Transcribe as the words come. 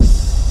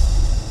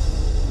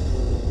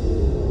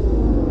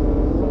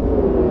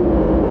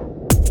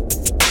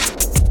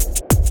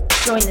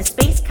Join the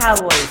Space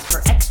Cowboys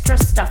for Extra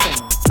Stuffing,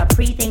 a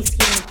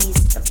pre-Thanksgiving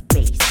feast of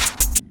bass,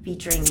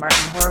 featuring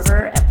Martin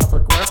Horver at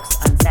Public Works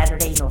on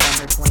Saturday,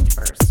 November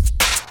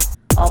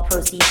 21st. All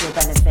proceeds will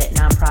benefit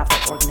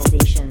nonprofit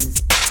organizations,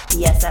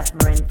 BSF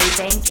Marin Food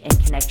Bank, and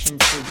Connections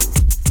for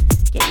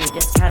Youth. Get your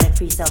discounted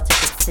pre-sale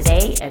tickets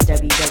today at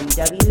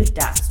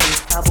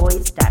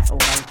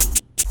www.spacecowboys.org.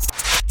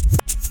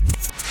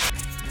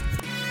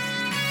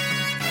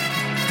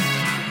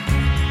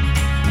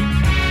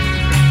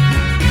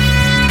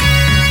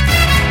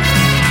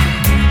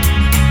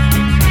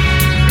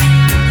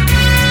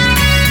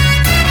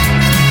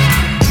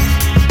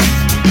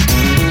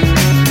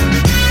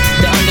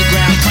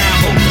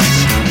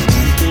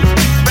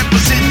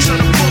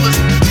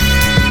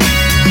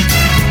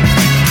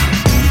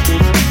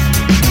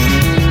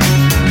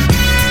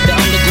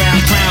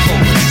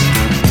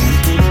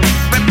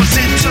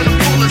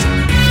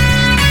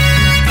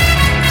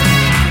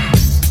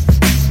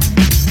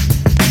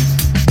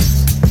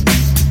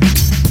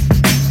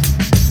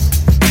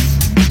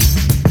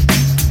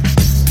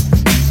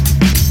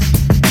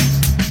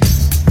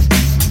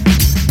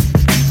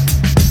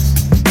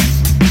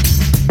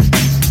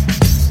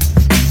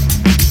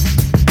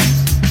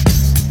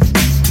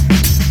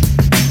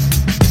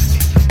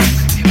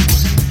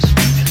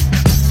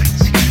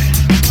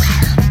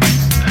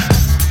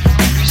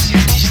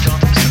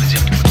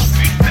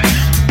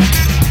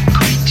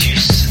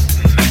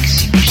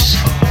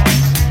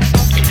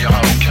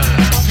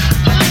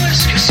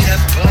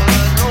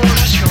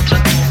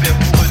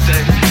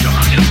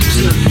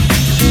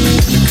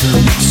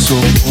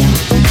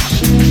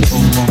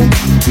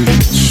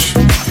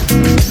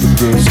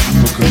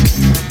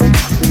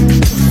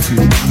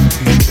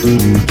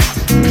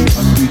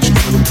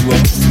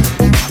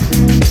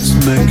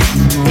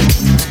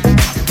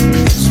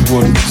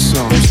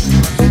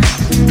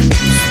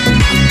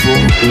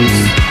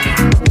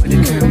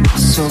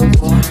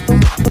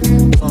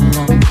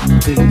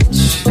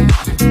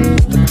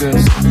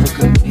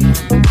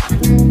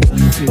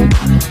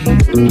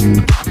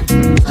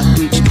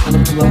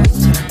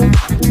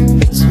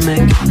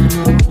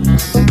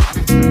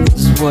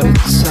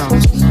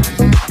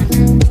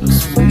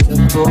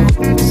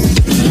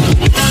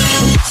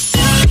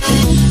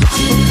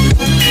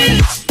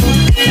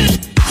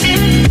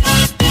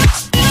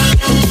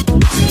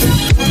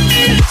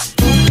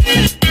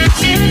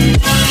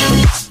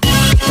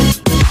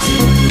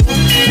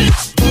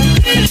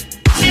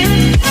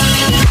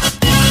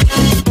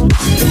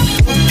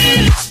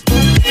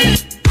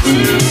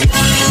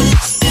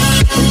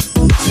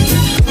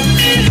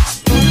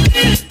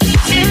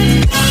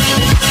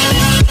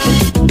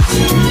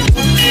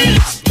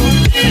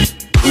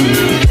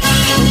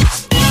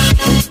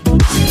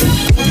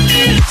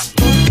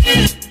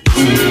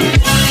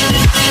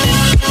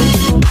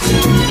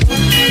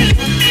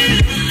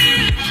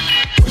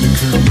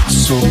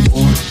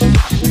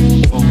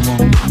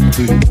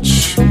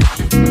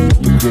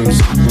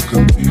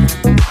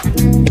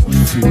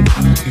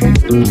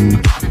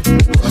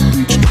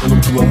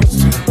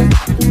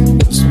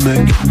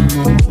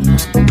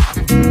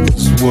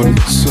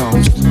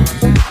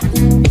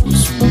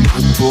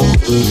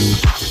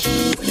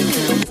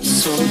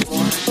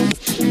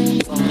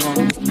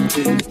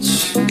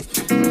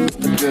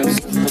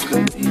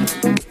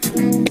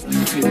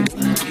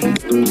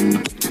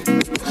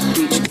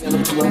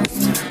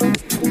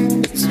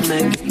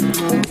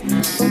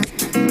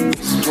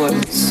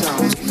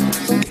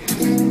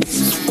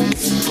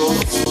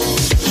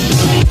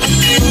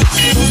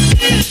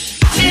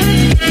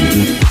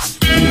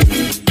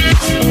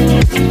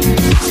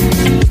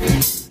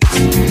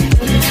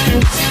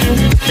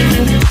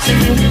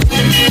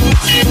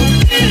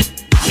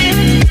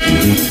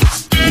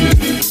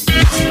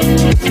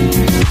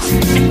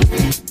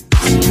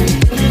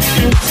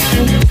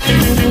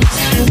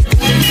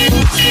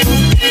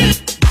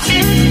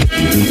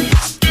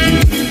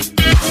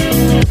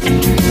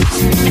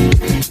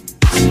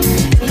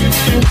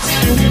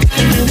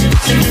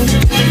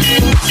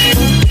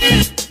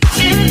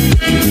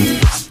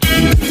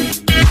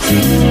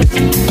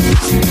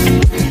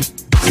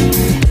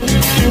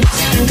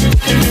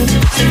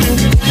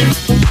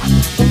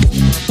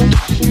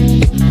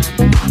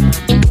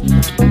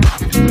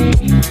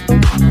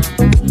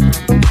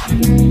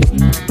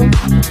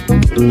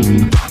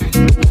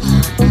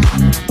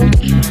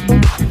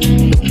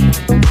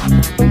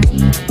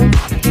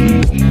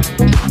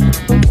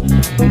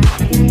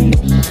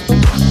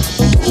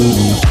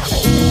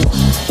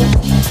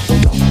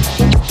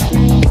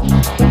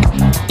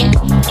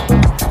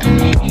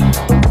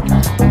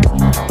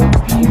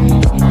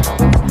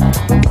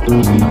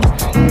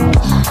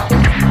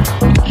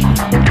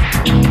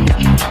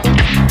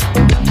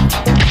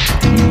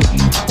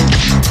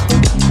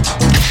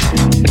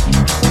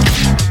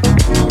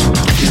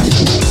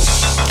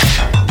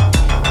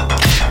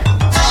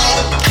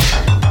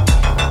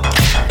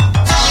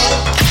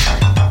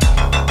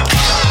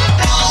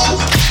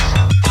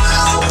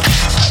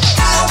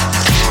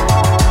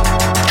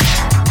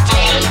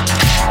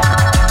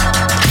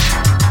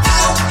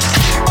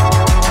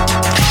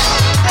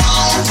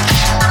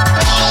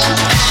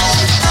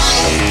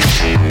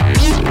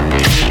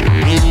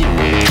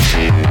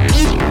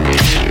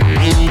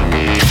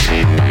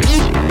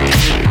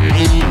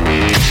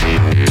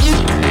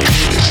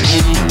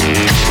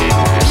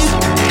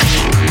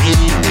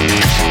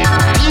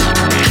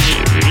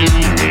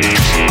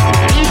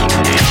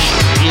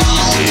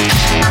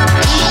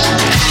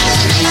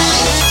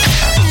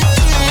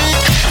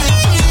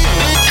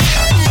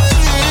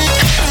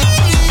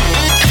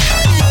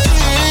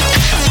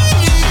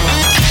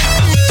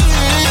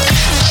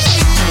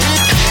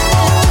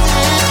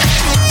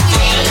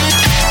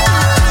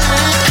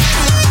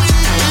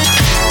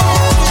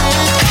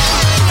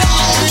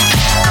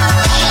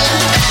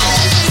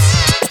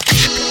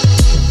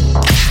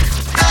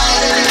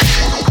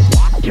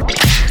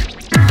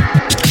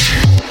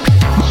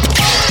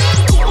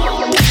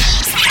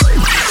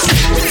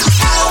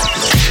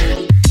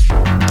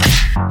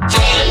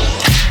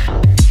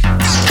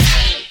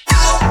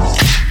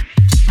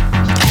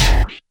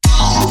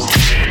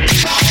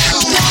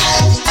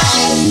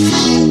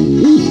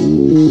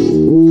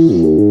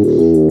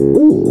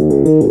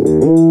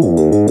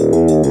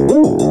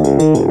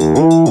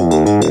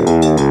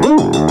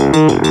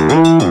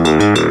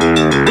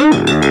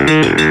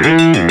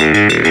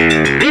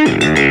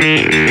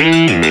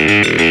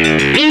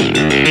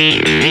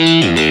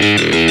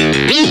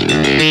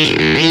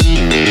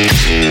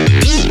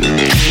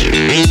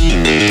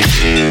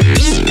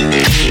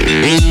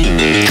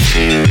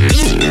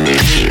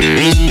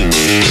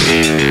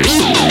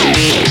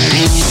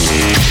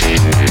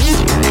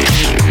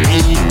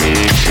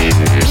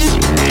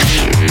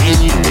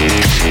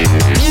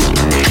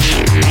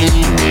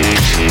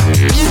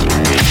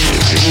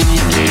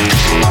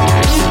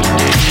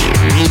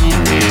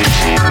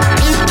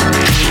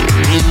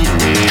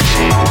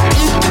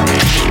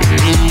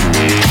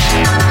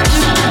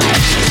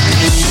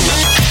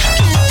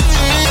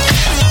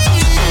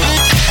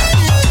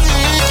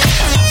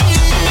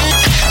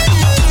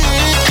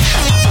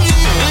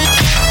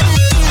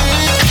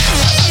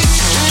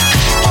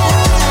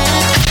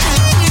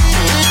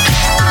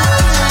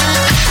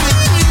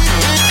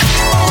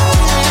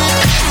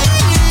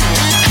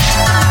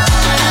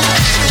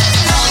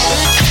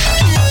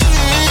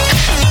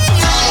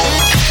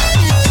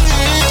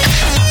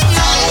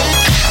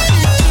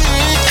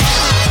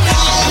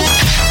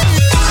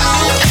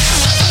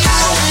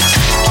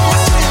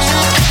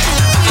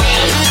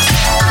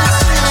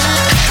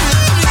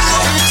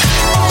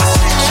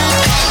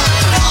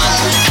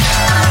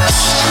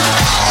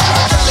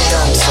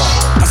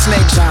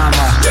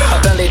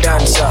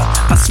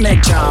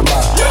 snake charmer,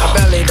 a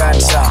belly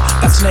dancer,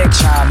 a snake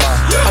charmer,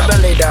 a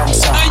belly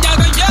dancer.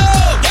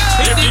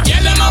 If the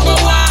girl them a go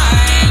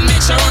wine, make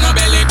sure on a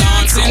belly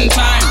dance in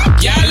time.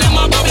 Girl them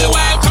a bubble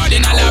while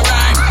cardinal a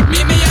rhyme.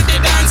 Meet me at the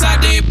dance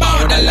at the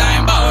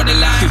borderline,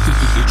 borderline.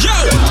 Yo,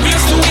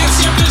 waist to waist,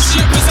 shape to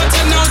shape, is a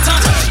 10 out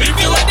of. If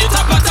you at the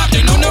top of top,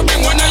 then no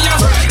bring one of you.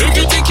 If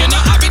you think you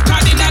not have it,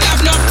 cardinal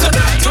have not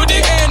to the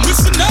end.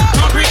 Listen up,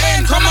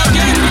 comprehend, come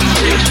again, come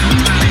again.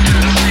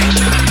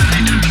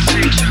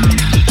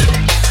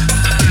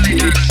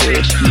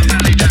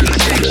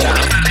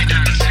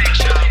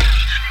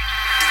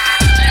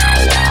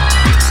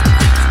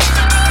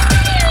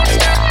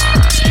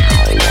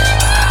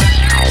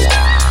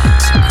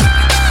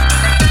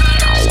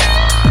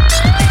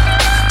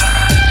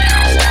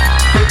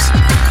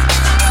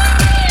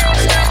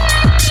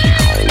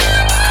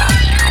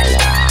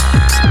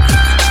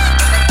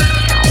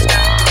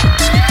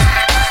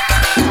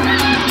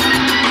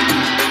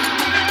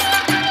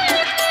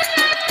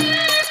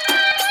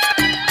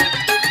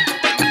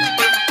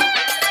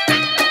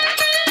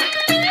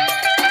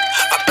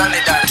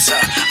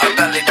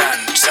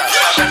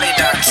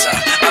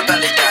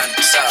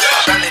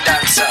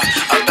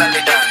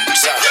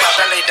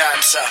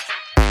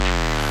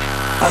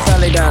 A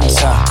belly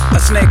dancer, a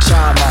snake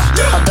charmer,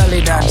 a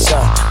belly dancer,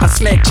 a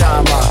snake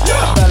charmer,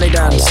 a belly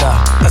dancer,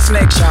 a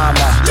snake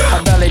charmer, a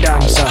belly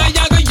dancer.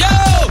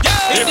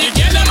 If you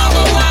get them a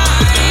go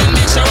wine,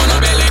 make sure on a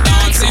belly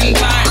dance in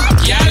time.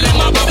 Girl them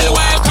a bubble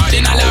while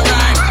cardinal a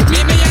rhyme.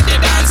 Meet me at the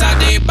dance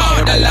at the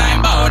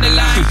borderline,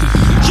 borderline.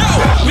 Yo,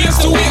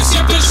 waist to waist,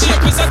 shape to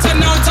shape, is a 10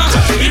 out of.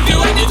 If you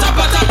at the top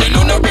of top, then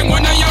no bring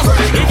one of you.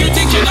 If you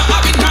think you not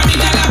have it,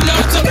 cardinal have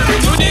love to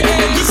the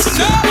end.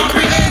 Listen up,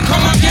 comprehend,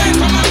 come again,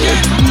 come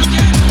again, come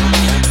again.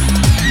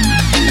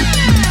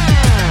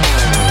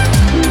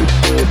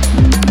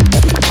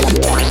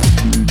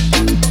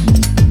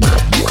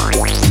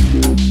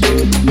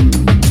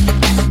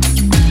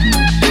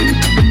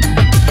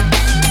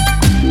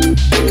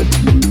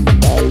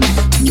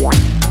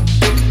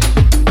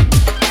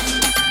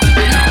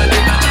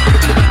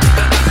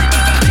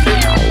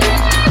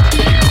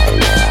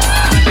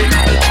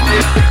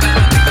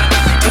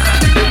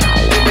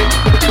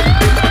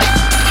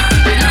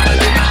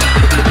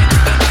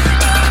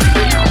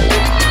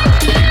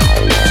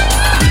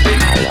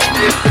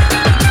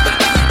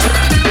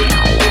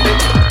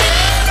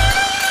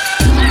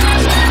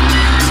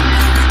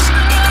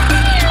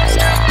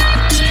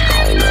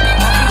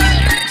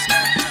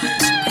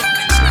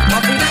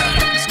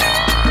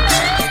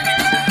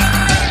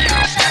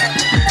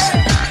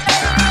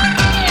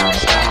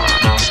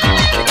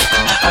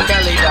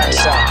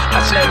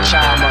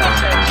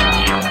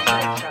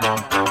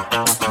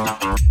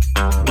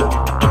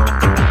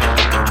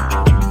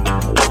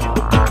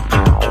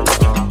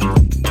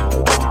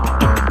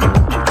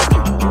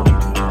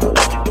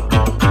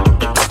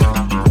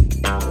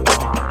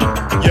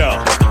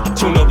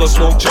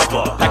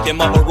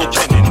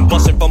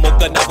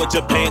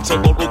 Japan to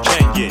Laurel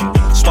Canyon.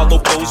 Swallow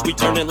foes, we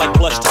turning like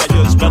plush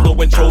tires. Mellow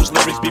intros,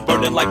 lyrics be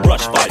burning like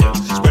brush fires.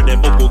 Spreading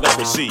vocal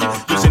leprosy,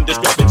 using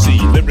discrepancy.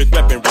 Lyric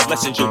weaponry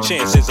lessens your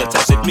chances of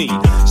tacit me.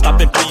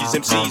 Stopping please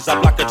MCs, I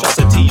block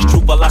atrocities.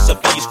 True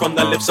philosophies from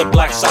the lips of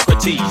black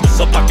Socrates.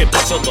 A pocket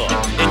penciler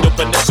in your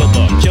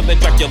peninsula. Killing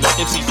Dracula,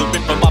 MCs who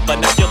rip from my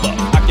vernacular.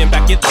 I can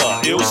back it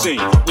up, ill scene,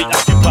 we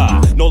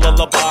occupy. No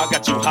lullaby,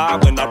 got you high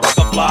when I rock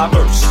a fly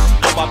verse.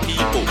 For my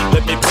people,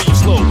 let me breathe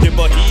slow. Give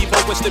a heave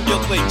and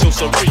stimulate your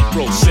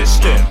cerebral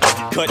system.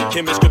 Cut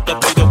chemistry, the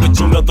beta with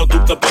another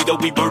group, the beta.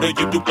 We murder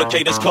you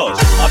duplicators, cause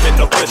I'm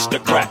an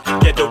aristocrat,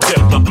 ghetto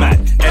diplomat,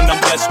 and I'm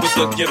blessed with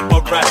the gift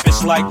of rap.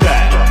 It's like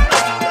that.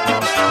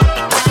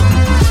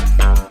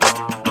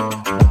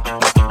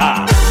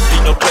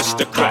 The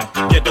aristocrat,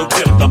 ghetto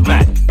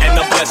diplomat, and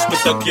I'm blessed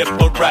with the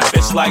gift of rap.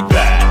 It's like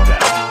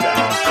that.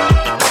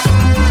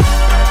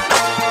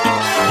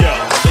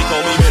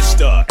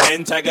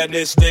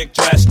 Antagonistic,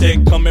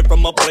 drastic, coming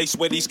from a place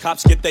where these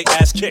cops get their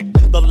ass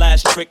kicked. The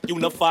last trick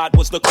unified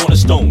was the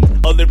cornerstone.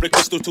 A lyric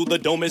crystal to the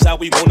dome is how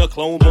we wanna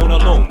clone, born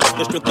alone.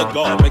 The strength of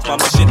God makes my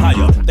mission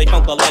higher. They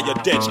found the liar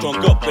dead, strung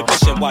up with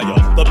fishing wire.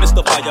 The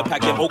mystifier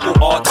packing vocal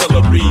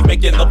artillery,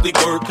 making lovely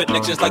word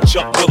connections like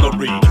Chuck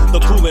Willery. The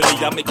cool in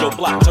me, I make your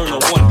block turn to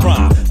one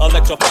prime.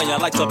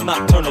 Electrifying lights of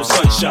nocturnal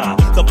sunshine.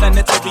 The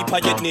planetary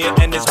pioneer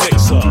and his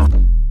mixer.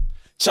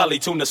 Charlie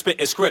Tuna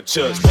spitting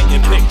scriptures,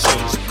 painting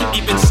pictures.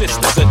 Even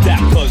sisters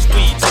adapt, cause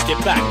we take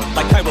it back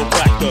like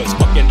chiropractors,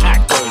 fucking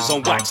actors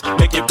on wax.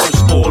 Make it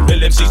worse for real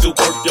MCs who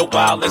work your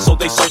while, and so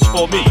they search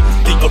for me,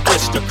 the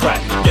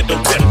aristocrat, get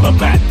no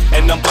diplomat.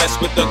 And I'm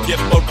blessed with the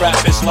gift of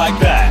rap, it's like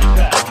that.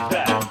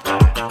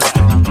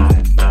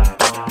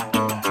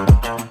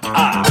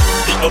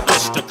 The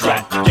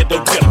aristocrat, get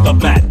no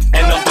diplomat.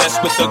 And I'm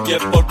blessed with the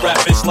gift of rap,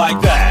 it's like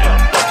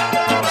that.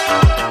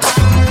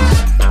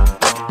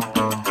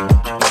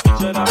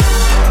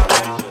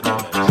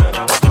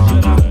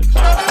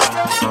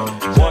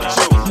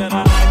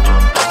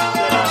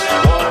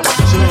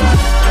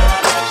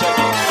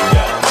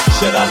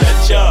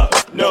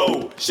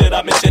 Should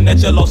I mention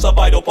that you lost a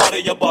vital part of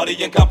your body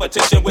in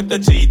competition with the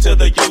T to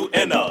the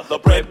U-N-A. The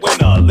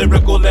breadwinner,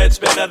 lyrical lead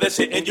spinner that's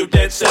hitting you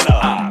dead center.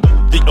 I'm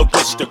the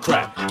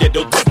aristocrat, get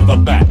no dip the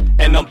back.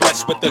 And I'm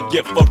blessed with the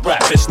gift of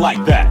rap, it's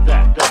like that.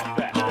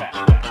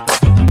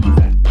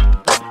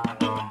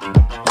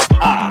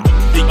 I'm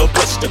the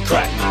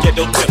aristocrat, get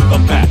no dip the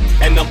back.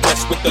 And I'm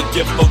blessed with the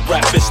gift of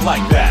rap, it's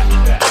like that.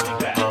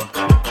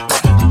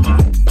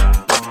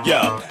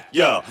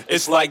 Yeah,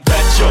 it's like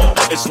that, yo.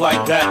 It's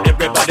like that,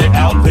 everybody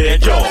out there,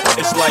 yo.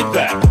 It's like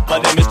that, my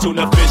name is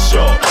Tuna Fish,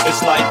 yo.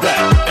 It's like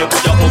that, and we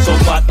are also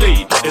my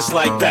lead. It's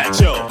like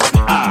that, yo.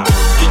 I'm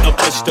the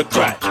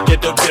aristocrat,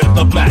 get the gift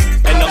of Mac.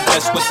 And I'm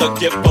blessed with the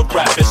gift of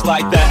rap, it's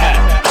like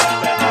that.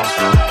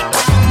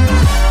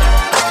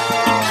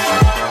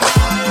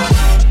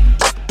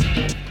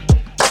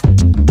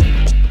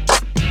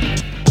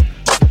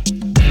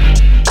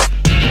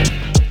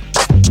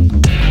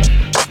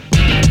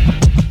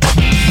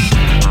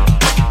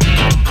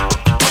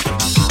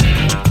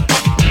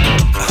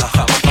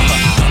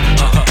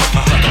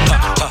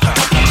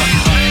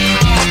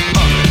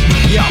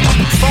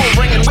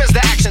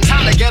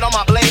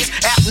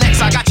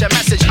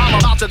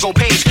 To go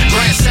page,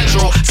 Grand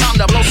Central, time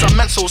to blow some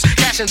mentals,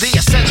 cashing the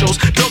essentials,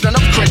 building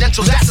up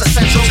credentials, that's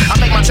essential. I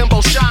make my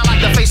tempo shine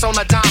like the face on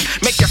a dime,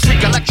 make your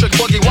freak electric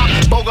boogie walk,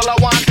 bogle a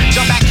wine,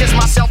 jump back, kiss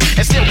myself,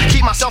 and still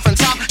keep myself in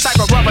time.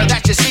 Type of rubber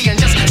that you see and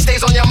just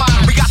stays on your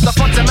mind. We got the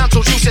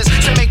fundamental juices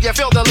to make you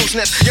feel the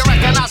looseness. You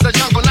recognize the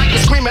jungle, now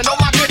you're screaming, oh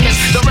my goodness.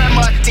 The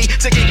remedy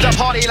to keep the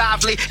party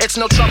lively, it's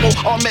no trouble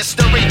or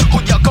mystery.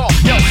 Who you call?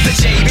 Yo, the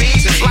JB,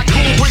 like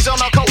cool breeze on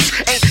the coast.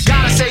 Ain't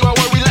gotta say where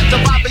we let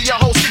the vibe be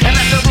your host, and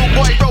let the rude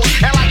boy roll.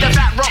 And like the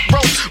fat rock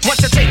roast,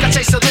 once you take a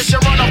taste of this, you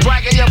run up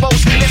bragging your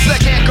boast. It's the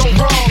can't go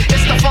wrong,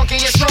 it's the funky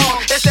and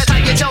strong. It's the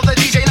time you tell the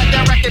DJ, let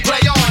that record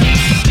play on.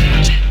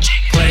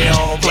 Play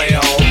on, play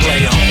on,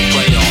 play on,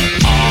 play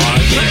on. Oh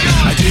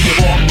yeah, do you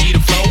want me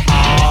to flow?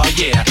 Oh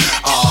yeah,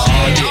 oh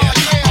yeah,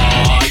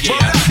 oh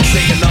yeah.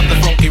 Say another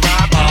funky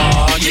rhyme.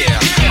 Oh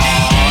yeah,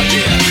 oh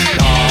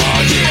yeah,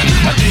 oh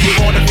yeah. Do you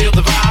wanna feel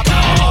the vibe?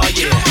 Oh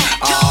yeah,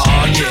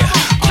 oh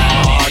yeah,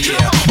 oh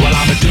yeah. Well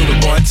I'ma do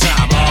it one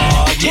time.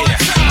 Oh yeah.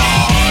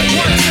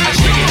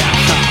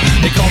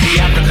 They call me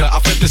Africa, I'll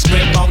flip the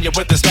script on you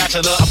with the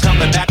spatula. I'm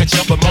coming back at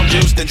you, but more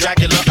juice than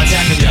Dracula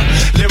attacking ya.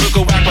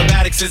 Lyrical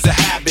acrobatics is a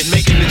habit,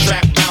 making the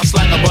track bounce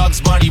like a Bugs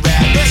Bunny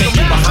rap. Take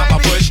you behind my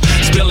bush,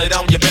 spill it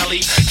on your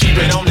belly, keep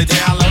it on the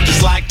down low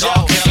just like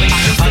Dog Kelly.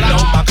 I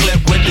know my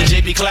clip with the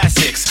JB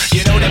Classics.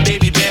 You know that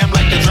baby Bam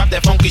like to drop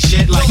that funky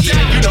shit like yeah,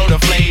 you know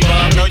the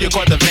flavor. Know you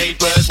caught the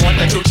vapors,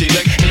 want that coochie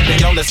lick, hit me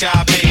on the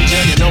sky page.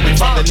 You know me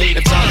from the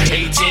native tongue.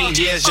 18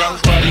 years young,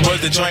 buddy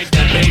was the joint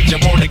that made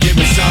you wanna give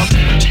me some.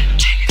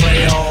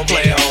 Play on,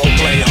 play on,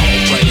 play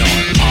on, play on.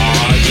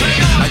 Oh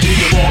yeah. Do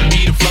you want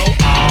me to flow?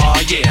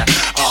 Oh yeah.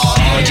 Oh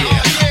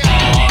yeah.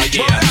 Oh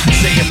yeah.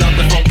 Say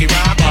another funky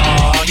rhyme.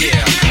 Oh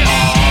yeah.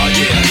 Oh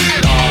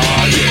yeah.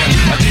 Oh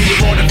yeah. Do you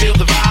wanna feel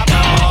the vibe?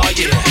 Oh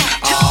yeah.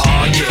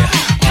 Oh yeah.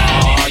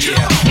 Oh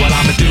yeah. Well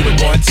I'ma do it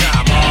one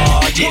time.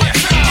 Oh yeah.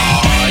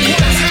 Oh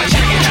yeah.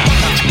 Check it out.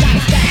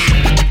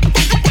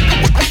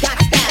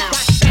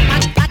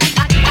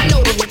 I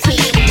know the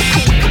routine.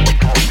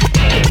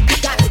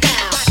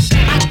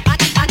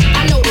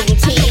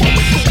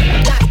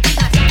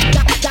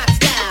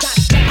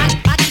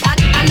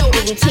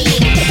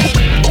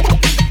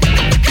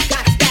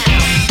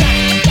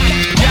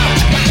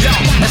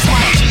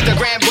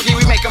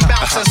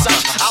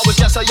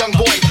 A young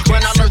boy when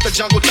I learned the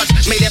jungle touch,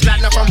 made it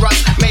platinum from rust,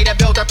 made it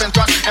build up and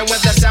thrust. And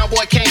when the sound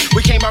boy came,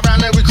 we came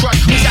around and we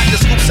crushed. We stacked the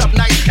scoops up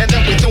nice, and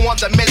then we threw on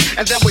the mix,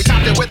 and then we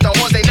topped it with the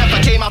horns. They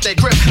never came out their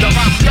grip. The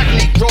rhyme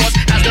technique roars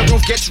as the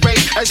roof gets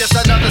raised. It's just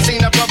another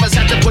scene the brothers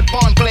had to put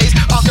on plays,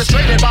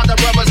 orchestrated by the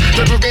brothers.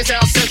 The groove game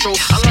sounds central.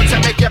 I learned to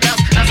make it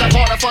bounce as a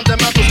part of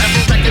fundamentals.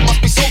 Every record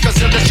must be sold, cause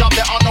in this job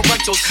there are no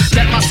rentals.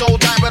 Let my soul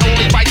die with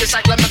only righteous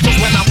elementals.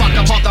 When I rock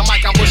upon the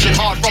mic, I'm pushing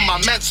hard from my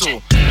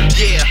mental.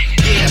 Yeah,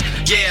 yeah,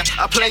 yeah.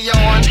 I play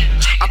on,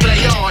 I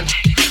play on,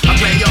 I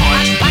play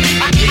on.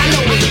 I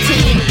know the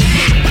routine.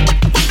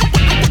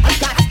 I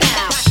got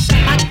style.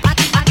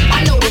 I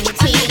know the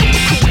routine.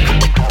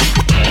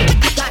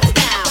 Got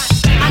style.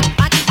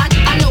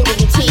 I know the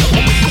routine.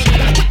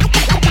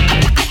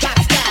 Got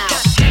style.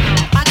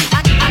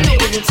 I know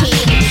the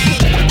routine.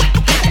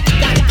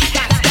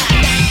 Got style.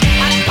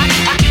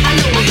 I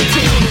know the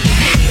routine.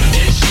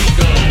 There she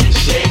goes,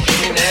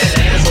 shaking that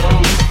ass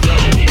on the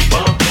floor,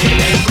 bumping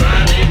and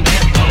grinding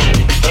that pole.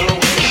 The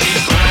way she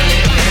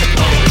grinding that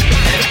pole,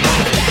 that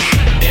pole.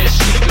 There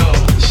she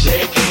goes,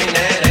 shaking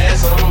that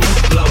ass on the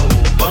floor,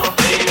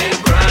 bumping and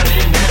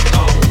grinding that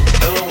pole.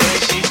 The way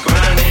she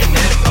grinding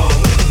that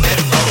pole, that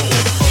pole.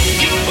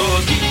 Get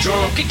buzzed, get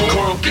drunk, get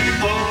crunk, get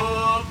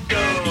fucked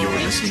up. You're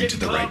listening to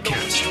the right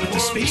cast with the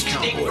Space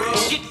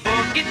Cowboys. Get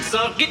fucked, get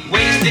sucked, get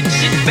wasted,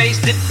 shit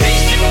faced it,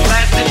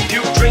 blasted.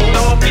 You drink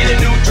on, get a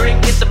new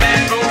drink, hit the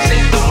bathroom,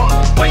 sink the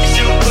wipe your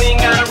shoe clean,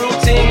 got a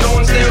routine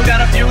going, still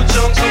got a few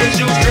chunks on the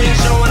shoestring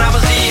showing. I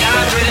was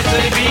dehydrated to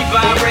the beat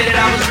vibrated,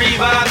 I was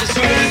revived as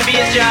soon as the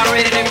beat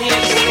gyrated. Them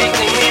hips and kicks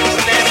and hips,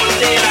 and that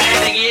was it. I had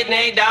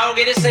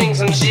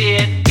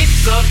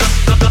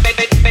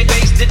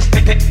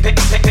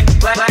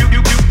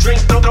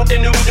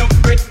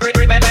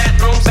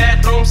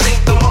bathroom, sink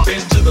the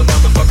been to the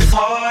motherfucking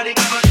party.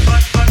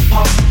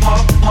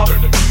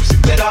 Turn the music,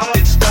 let off,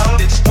 it's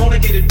wanna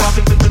get it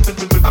poppin'.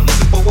 I'm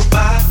looking for a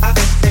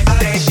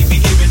vibe, she be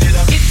giving it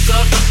up. It's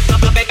up,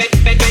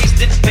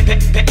 based it,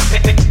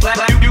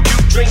 you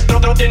drink, throw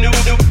the new,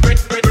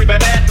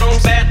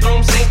 bathroom,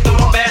 sink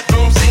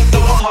the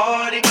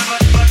party.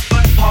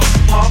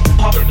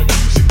 Turn the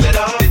music, let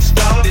off,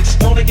 it's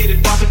wanna get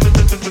it poppin'.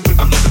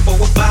 I'm looking for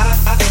a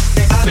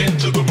vibe, been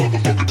to the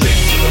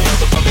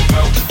motherfucking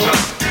mountaintop.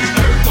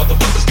 Heard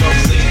motherfuckers come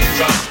see it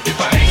drop. If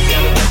I ain't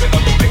got a weapon,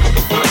 I'ma pick up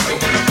a rock. And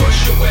when I bust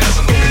your ass,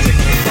 I'm gonna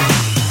take it out.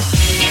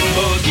 Get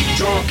bugged, get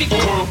drunk, get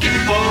crunk, get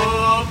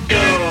fucked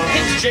up.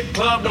 Hit the strip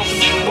club, don't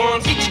forget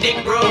once. Get your dick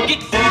rubbed,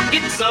 get fucked,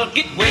 get sucked,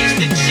 get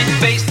wasted, shit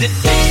faced it,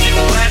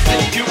 blasted.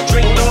 You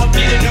drink up,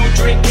 get a new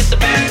drink, hit the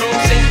bathroom,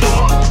 sink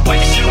door.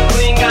 Wipe your shoe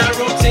clean, got a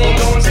routine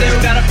going, still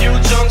got a few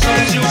chunks on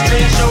the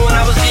shoestring showing.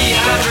 I was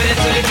dehydrated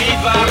till the beat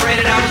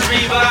vibrated. I was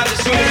revived as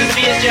soon as the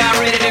beat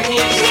gyrated and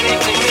hips and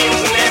nicks and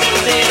limbs, and that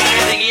was it. I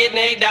had to get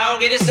Nate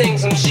Dogg, get to sing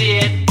some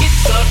shit. Get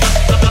sucked,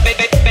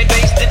 basted,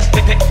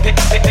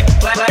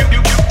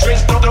 you drink,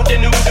 throw the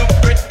new,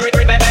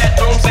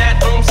 bathroom,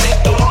 sink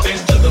the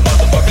into the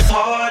motherfucking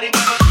party.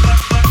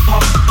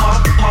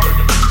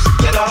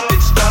 Let off,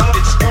 it's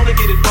wanna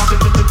get it poppin'.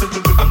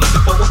 I'm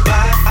looking for a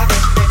vibe,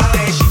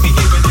 she be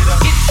giving it up.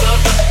 Get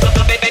sucked,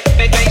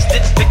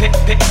 basted,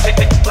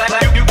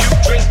 you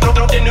drink, throw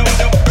the new,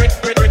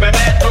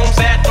 bathroom,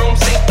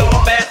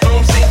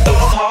 sink the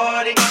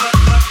party.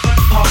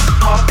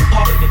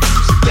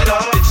 Let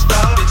off,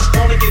 it's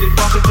wanna get it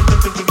poppin'.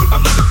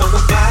 I'm looking for a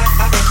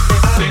vibe,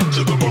 been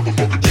to the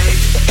motherfucking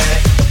shake that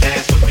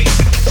ass for me,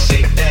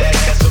 shake that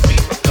ass for me.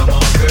 Come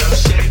on, girl,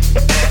 shake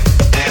that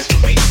ass for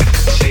me,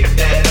 shake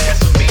that ass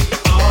for me.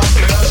 Oh,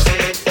 girl,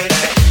 shake that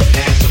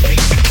ass for me,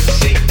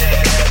 shake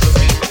that ass for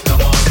me.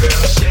 Come on,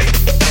 girl,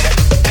 shake that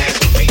ass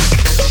for me,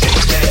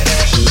 shake that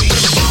ass for me.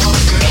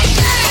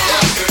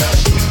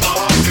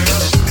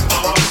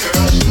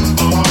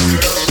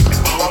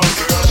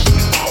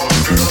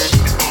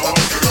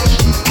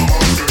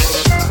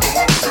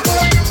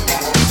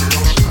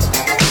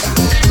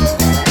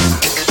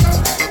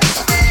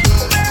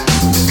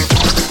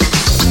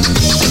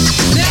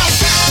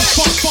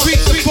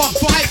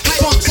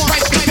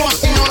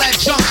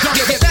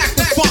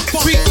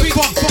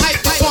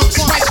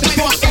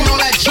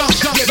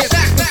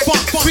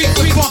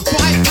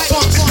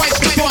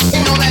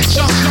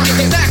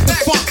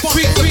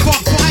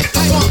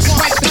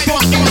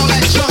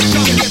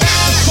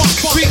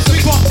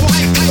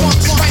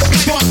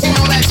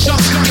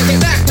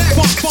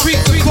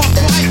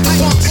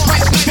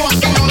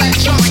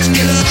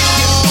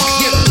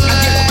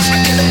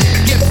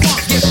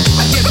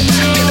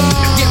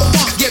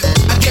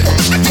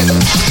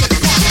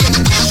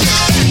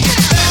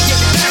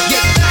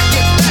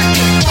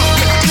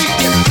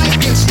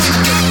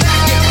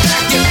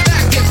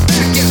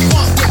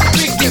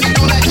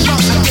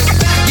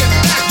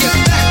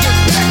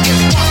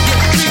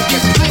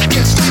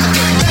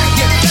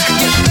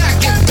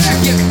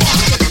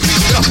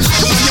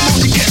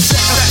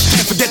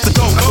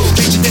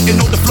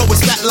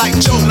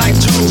 Like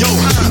Joe, yo,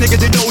 nigga,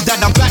 they know that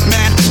I'm back,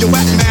 man. Yo,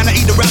 whack, man, I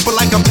eat a rapper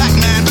like I'm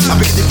Pac-Man. I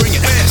really bring it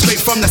straight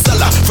from the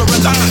cellar,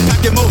 Ferrella.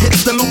 Packing more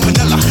hits than Lou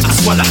Panella. I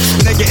swallow,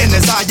 nigga in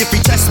his eye. If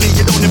he test me,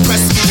 you don't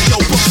impress me. Yo,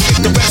 books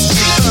get the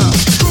recipe.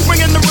 Crew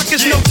bringing the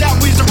ruckus, no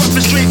doubt. We's the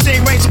roughest street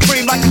team, reign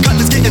supreme like the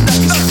cutlass getting that.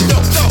 Yo,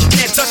 you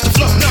can't touch the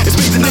flow. It's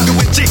me, the nigga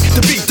with G,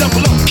 the B,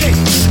 double O, K,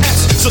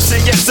 S. So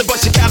say yes, and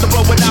bust your caliber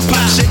when I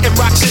pop shit and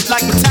rock shit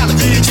like metallic.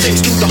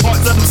 Sticks through the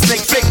hearts of them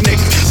snake fake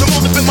niggas. Don't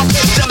wanna fit my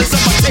face, jealous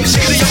of my taste.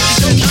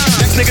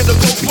 Next nigga the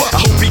roper. I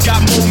hope he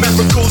got more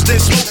miracles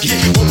than Smokey.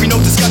 Won't be no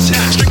discussion.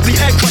 Strictly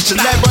head crushing,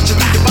 lead rushing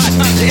through your body.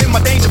 To hit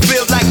my danger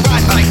feels like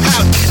riding like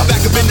how. I'm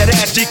back up in that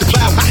ass deep to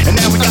plow. And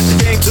now we got the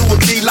game to a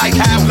T like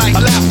how.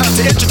 I laugh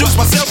to introduce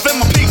myself and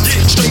my peak.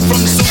 Straight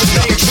from the sewer,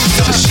 staying true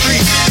to the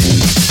street.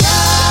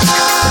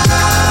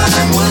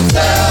 Time will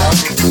tell.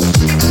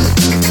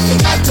 You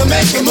got to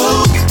make a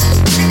move.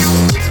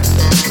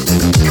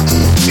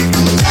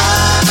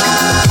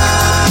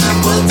 Time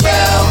will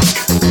tell.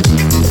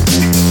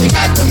 You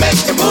got to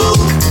make a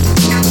move.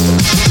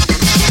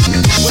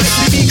 Well,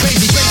 it's me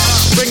crazy,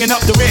 bringing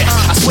up the rear.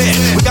 I swear,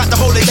 we got to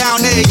hold it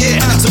down there,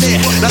 yeah. So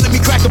there, now let me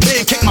crack a beer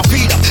and kick my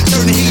feet up,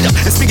 turn the heat up,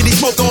 and speaking these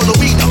smoke all the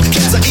weed up.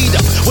 Kids I eat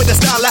up with the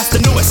style that's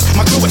the newest.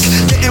 My crewest,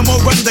 getting more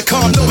run the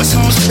car Lewis.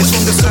 It's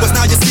from the sewers,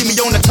 now you see me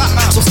on the top.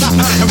 So stop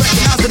and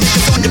recognize the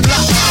niggas on your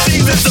block.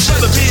 Seasons of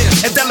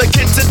relevant and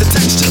delicate to the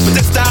texture, but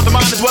this style of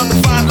mine is well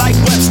defined like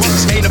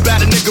Webster's. Ain't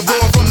about a nigga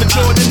roar from the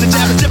Jordan, the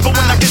jab, the dipper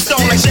when I get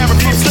stoned like Sharon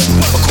from Slip.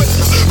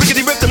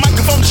 Rickety rip the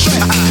microphone to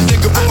shred.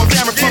 Nigga roar,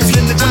 Sharon from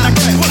Slip when I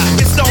grab.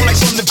 Get stoned like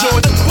from the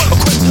Jordan.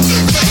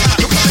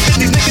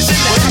 These niggas in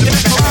there,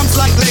 rhymes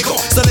like Lego,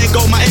 so let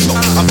go my ego.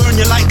 I burn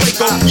you like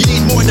Waco, you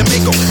need more than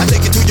Mako. I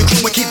take it to your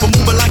crew and keep it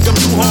moving like a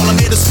new hall. I'm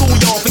here to school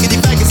y'all, figure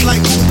these faggots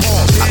like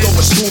RuPaul. I go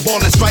a screwball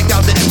and strike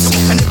out the MC,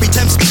 and if he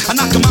tempts me, I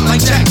knock him out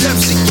like Jack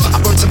Dempsey. I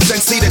burn some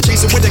sense, then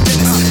chase it with a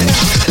Guinness.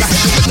 I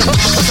hit it with the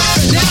hook.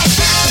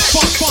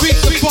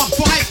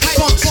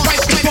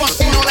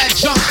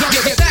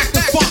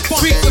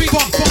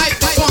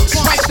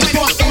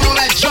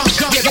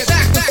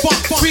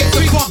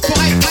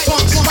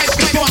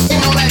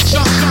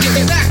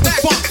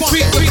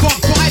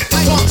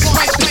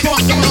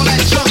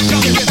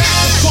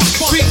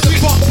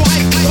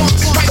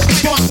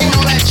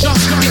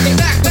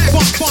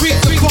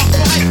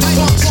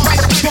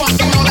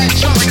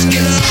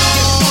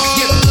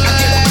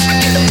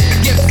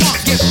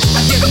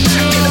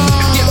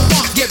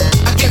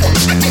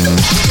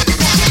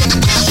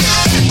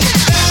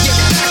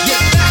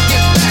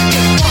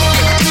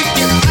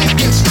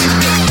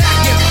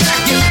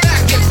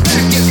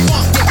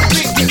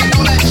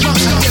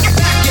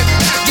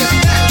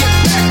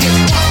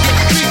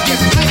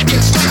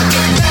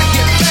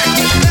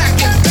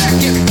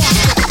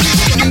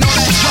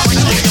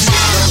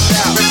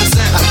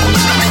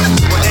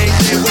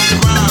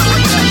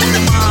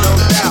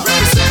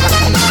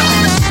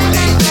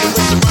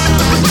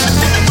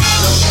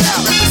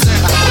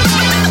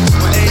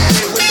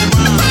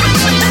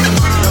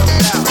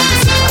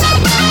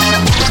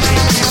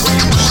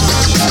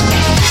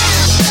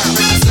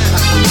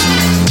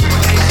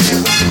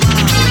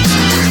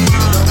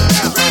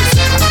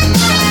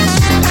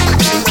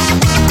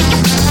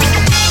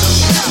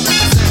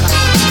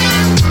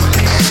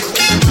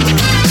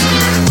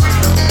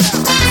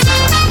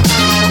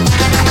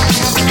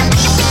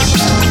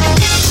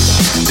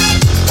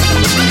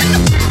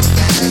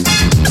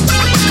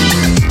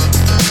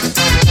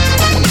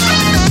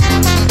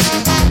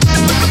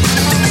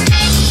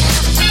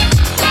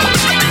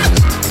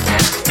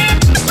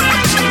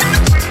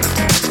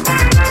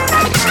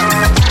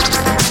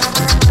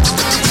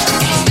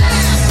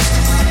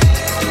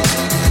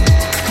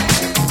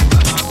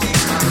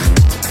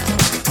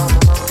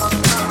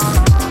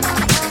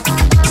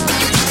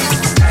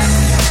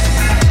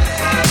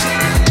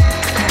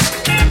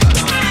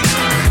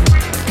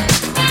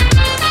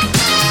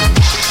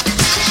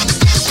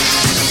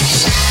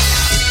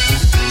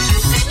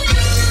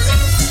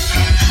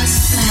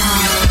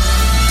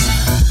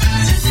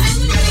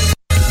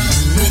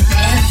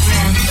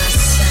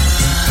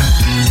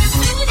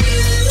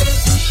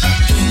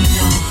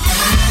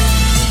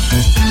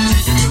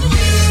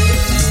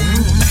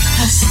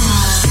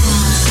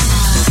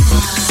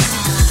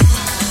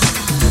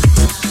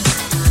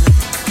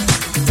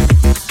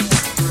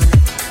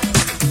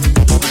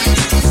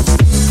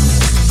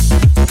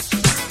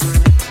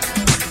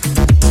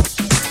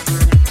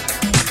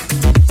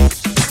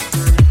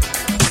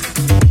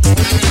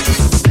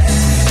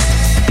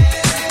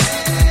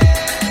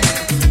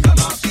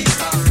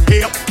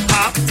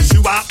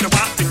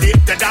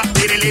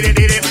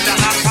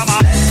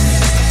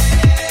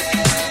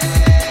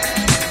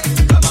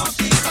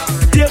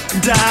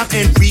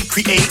 rhyme and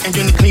recreate, and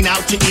then clean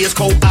out your ears,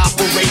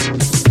 cooperate.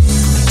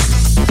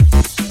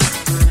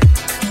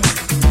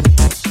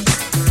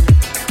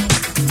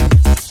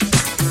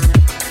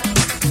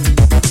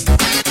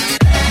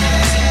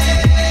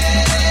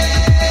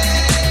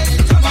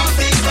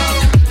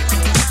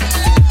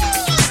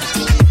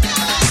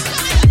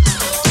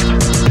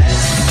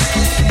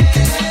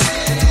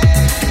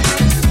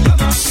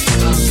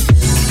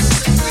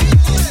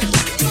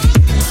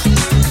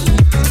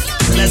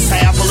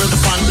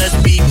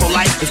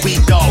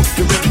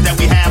 The rhythm that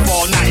we have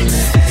all night.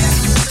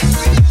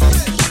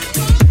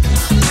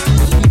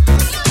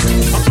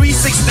 A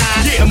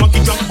 369, yeah, a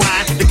monkey drunk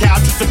wine. The cow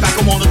just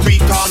tobacco on the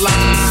 3-car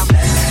line.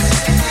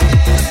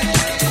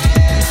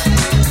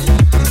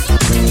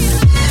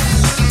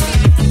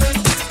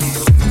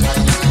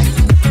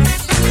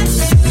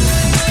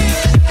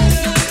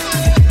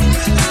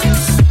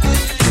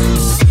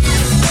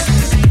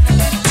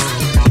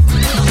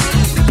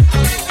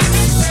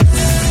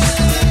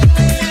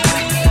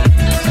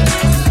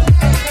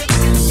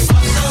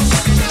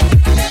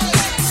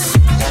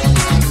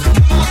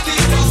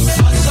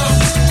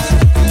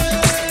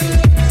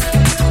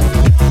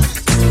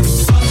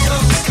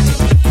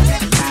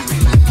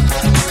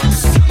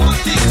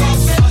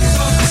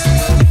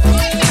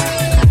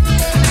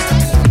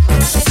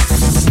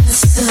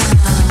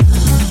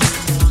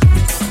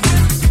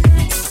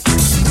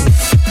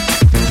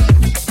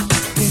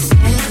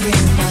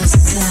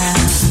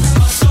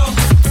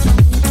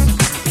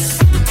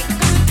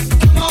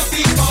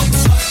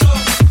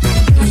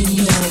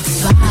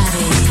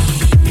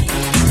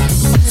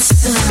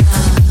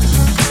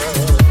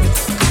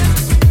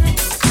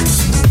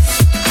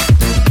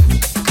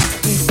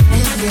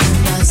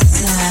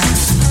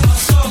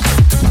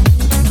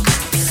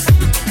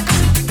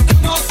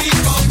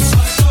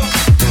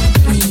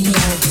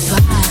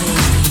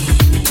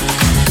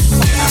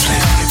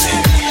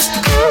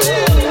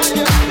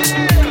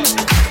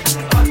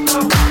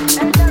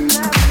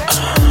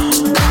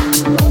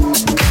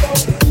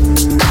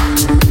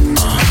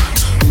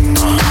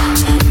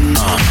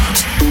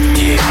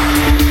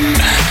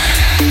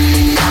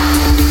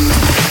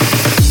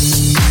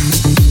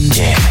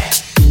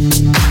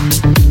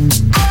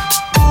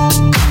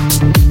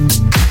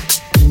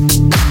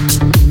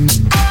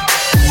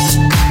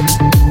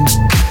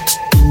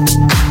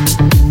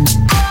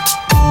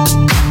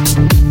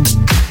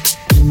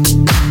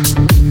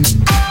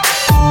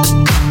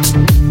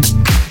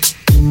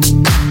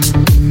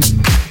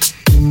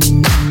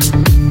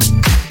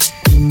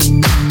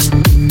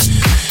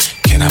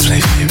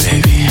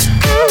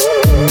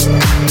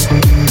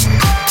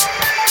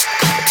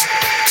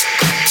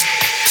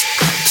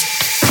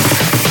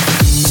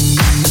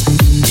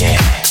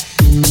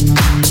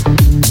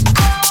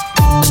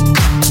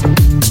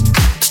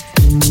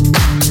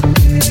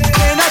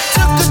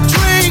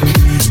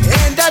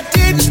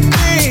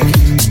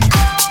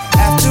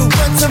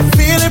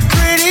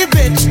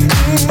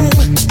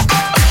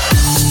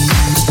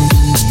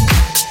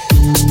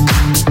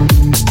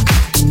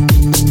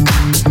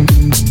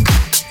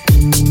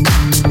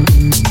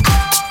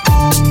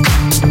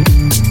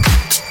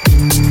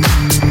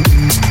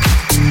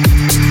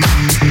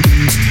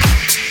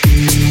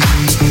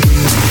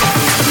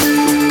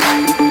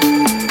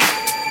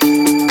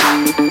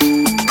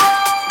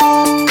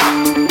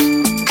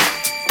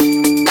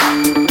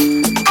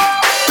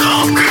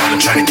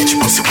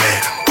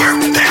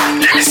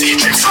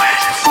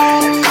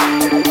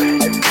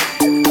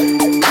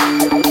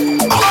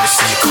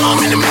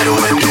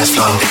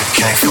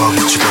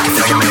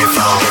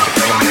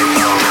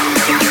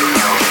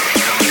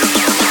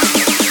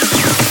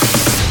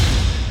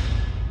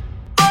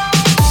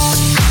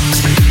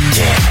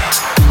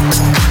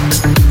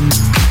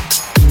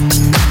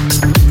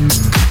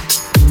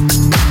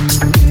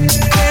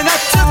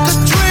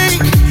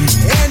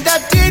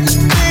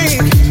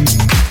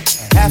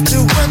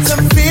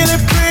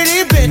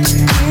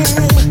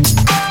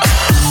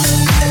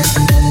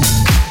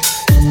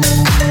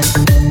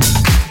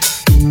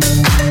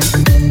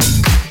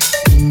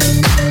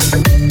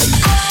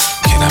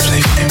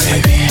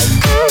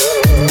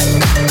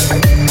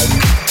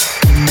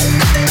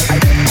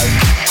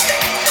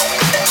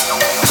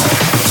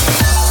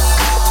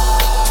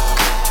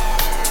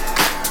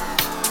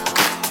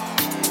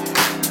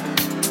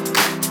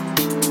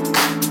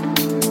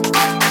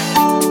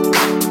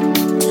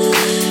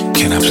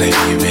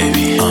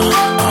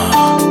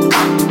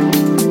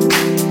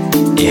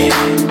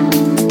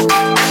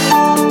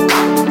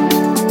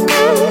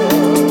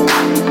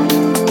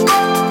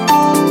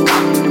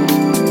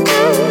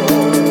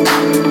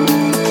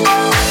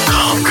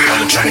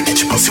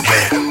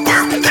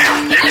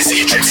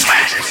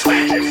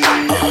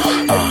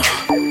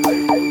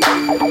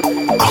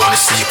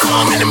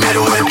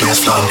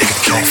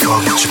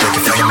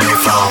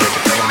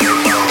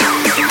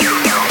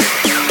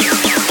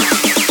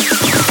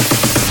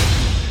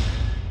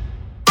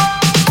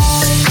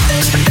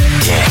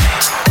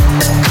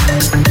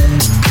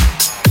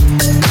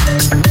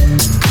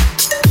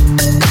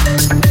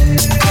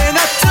 And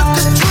I took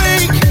a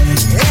drink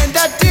and I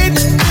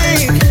didn't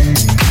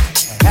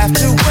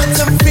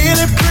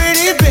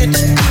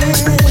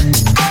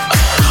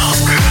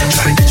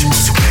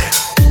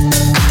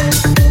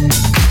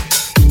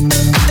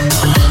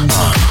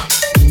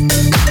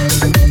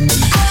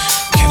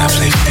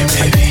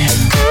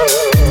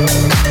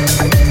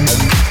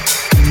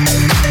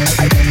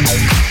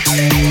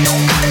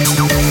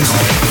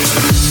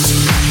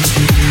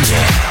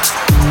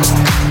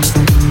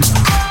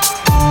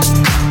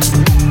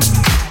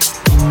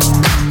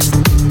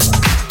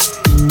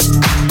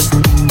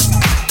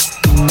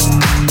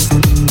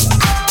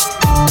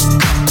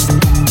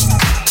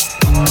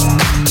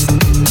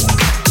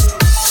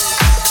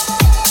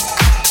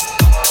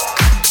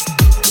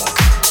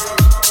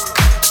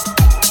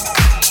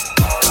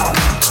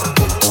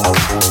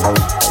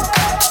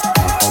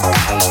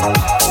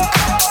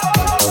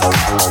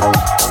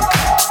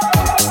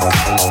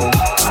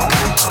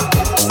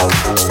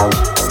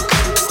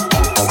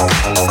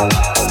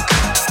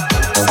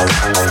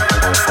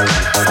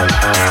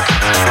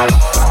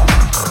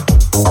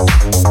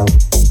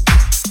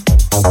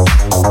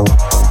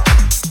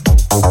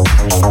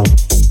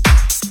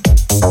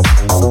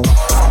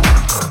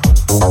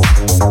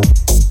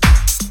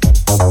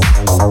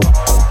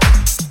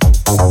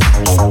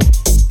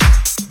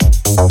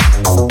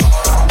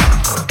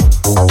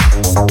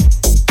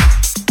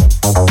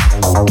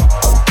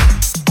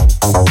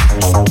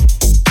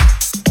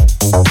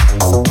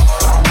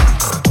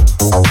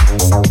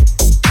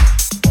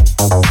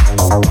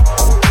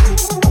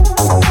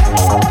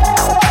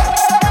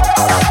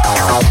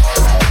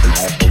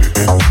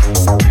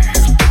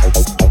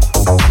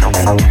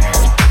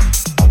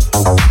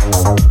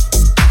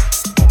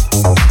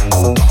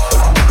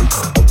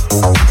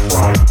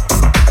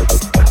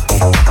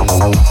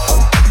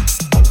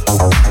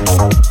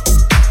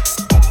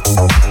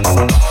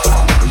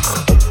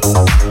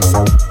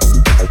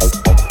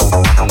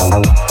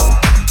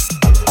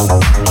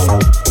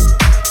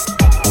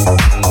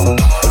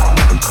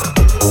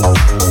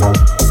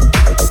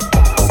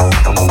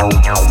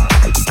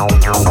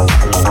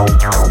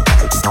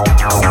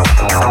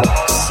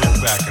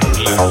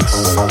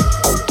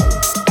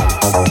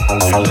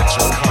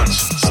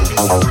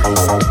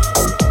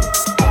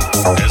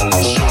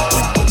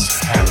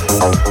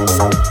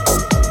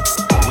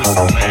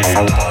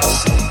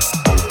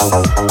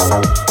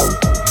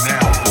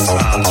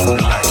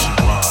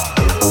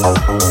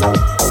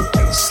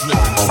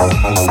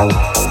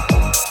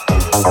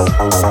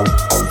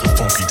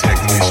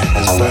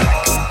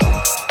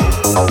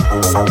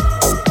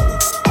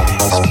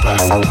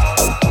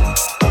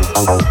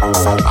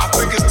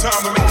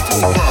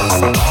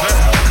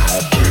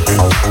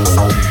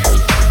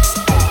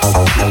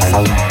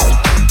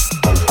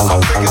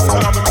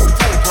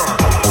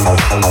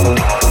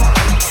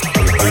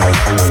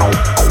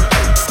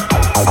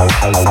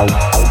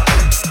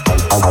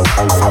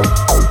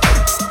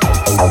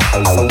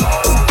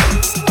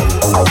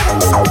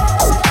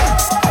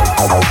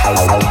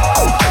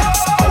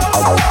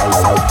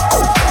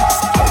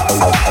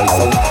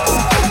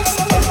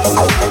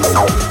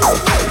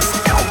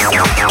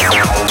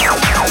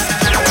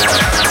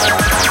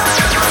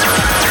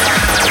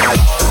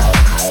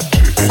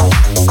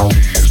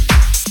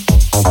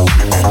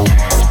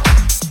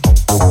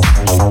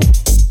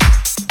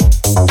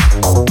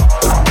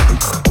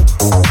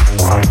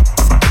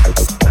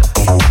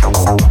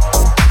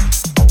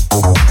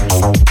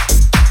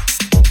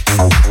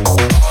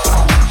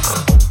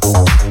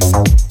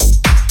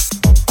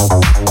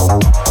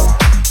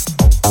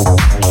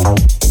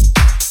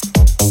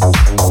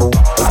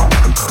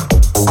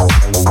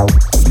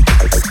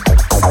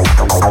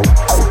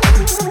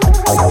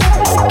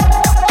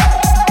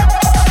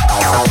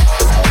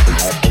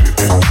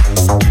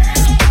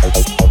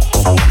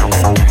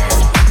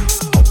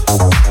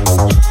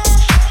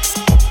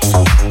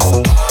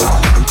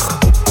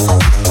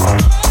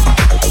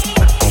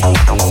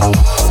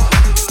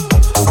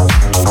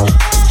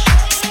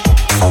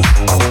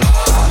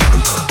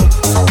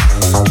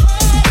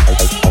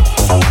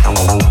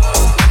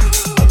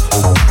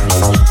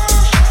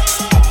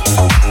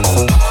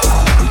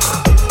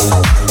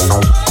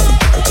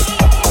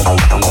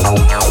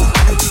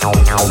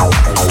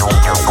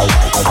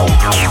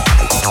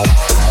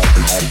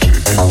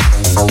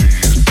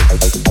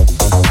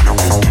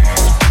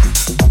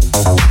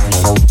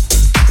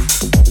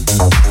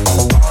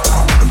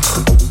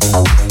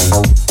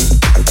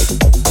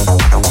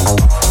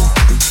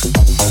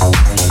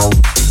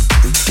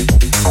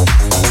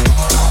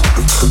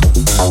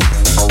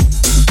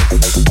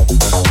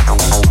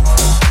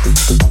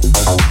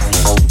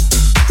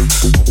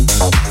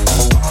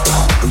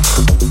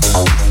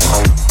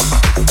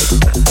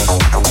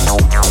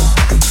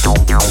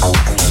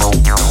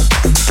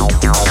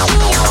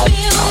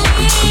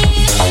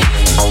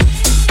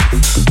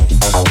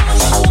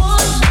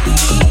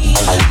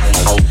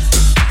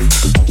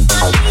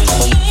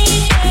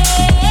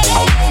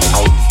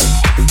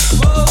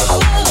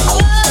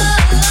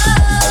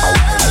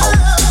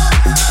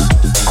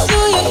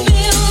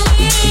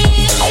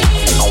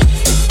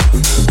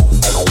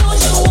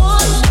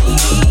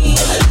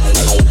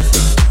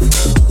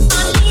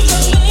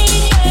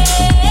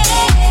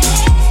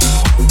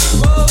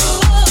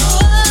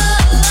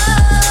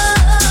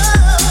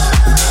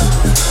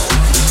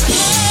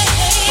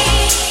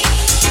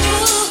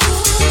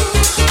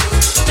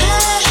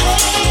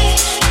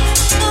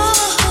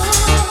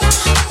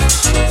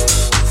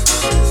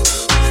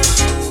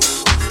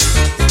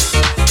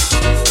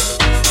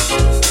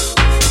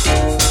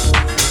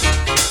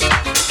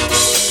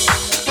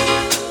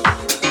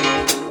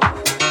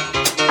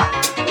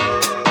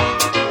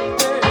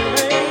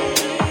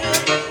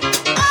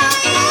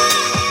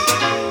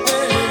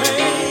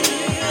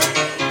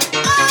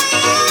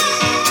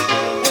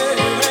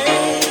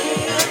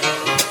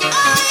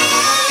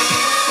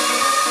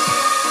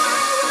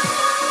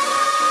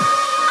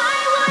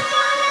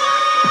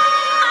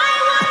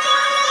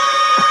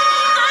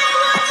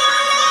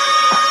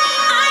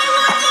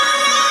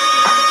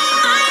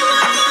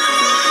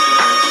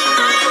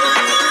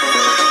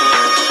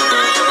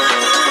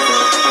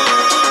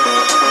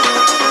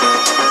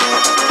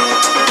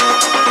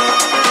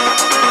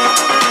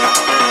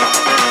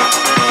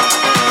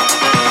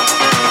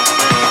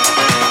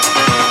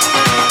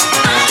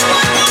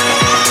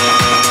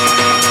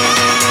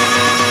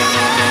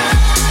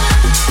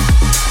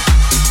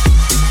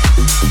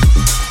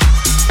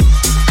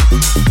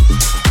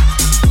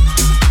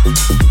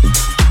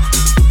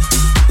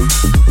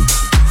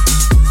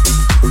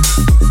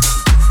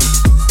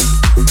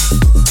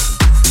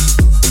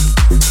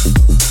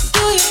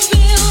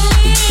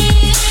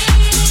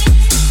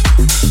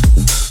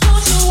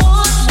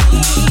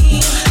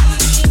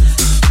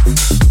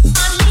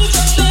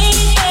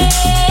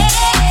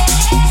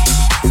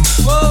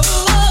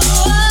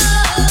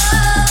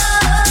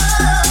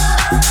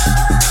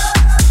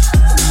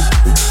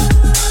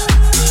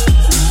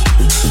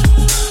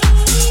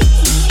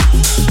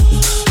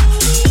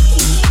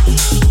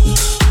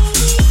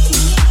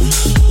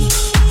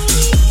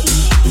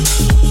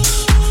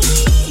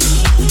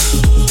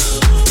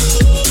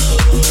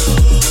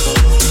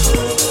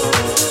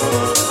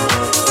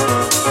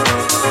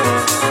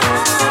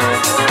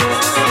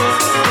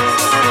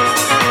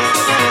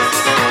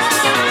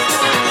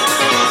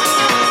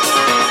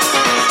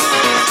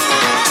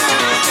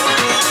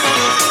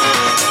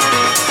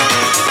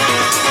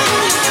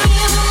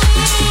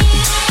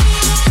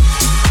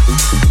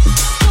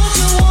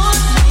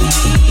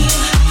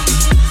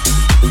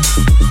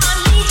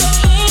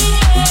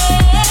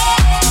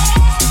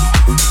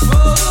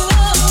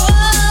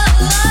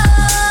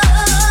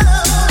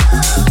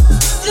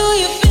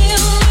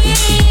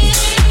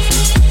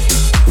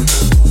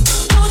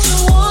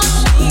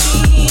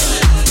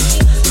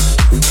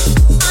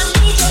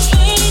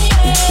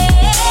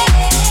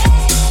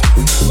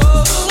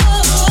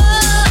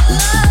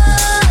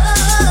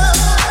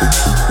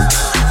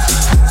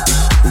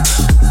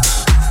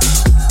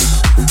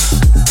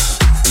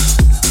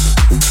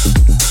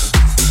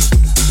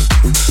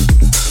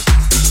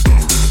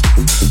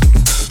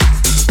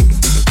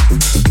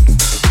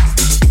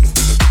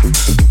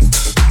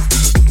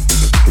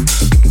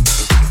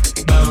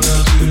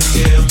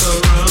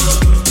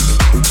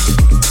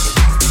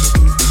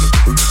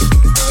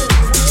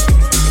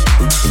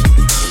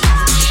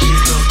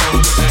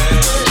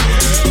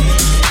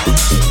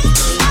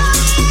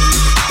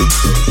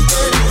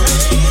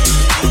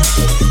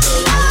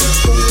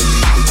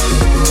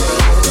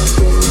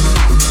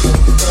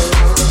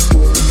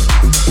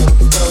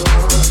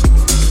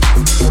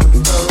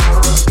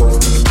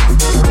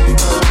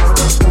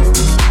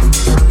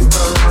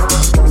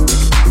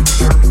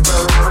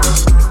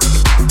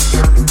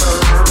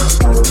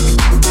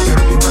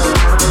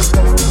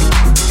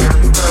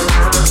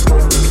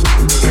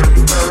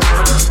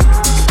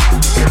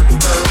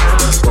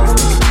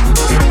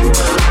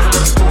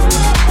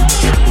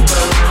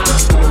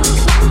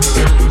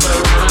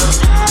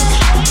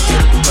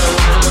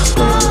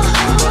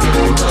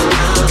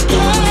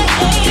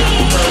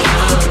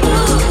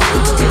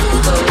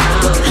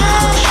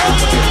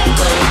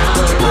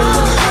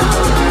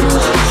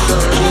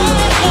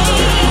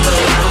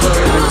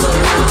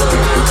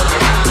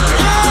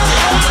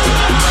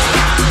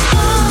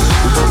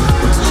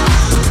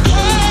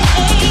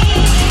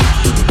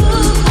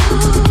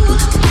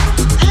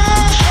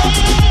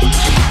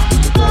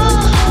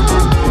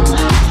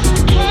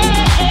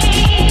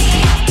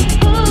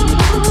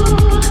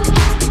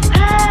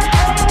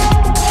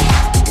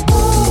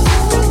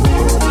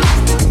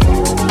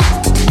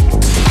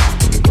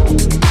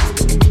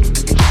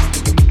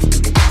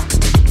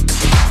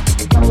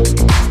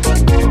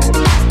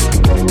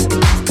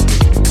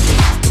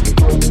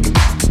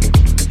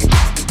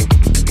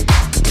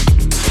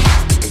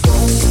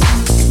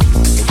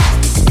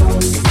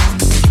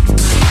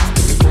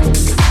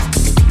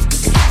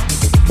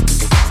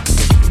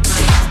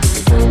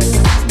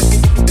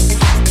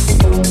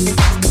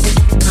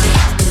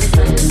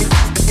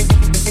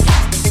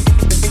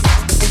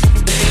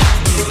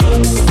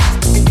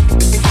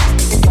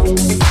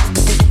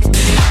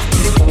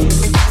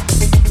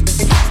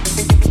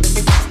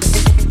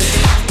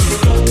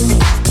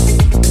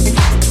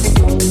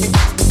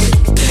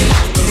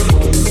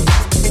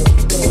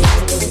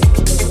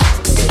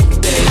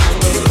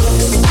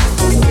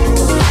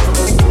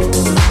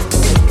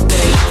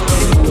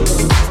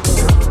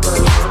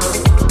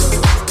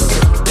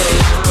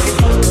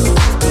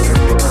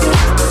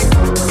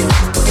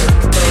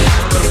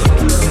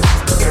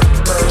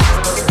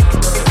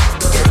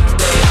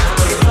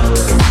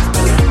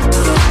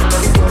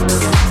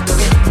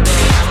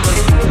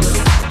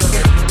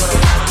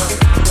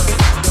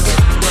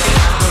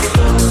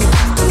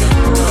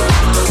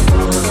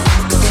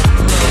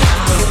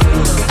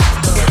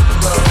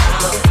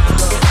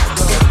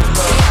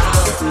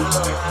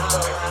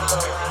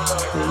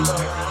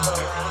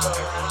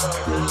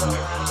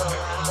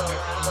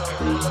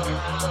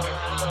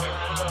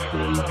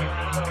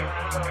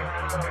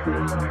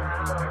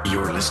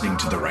You're listening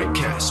to The Right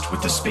Cast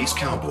with the Space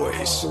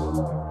Cowboys.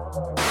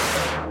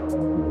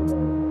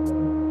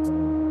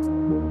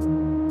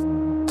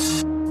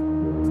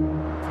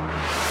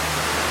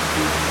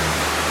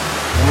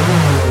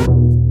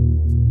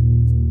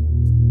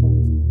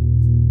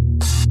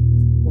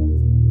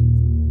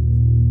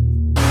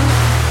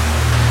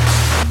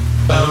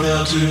 Bow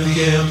down to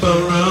the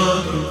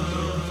emperor.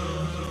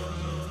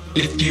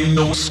 If you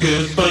know what's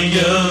good for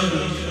you,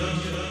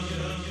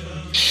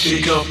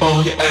 shake up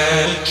all your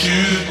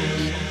attitude.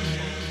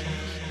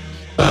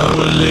 Bow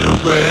a little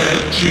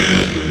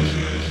gratitude.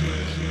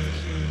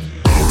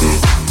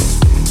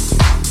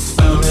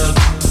 Bow down.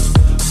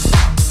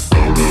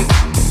 Bow down.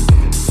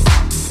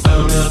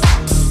 Bow down.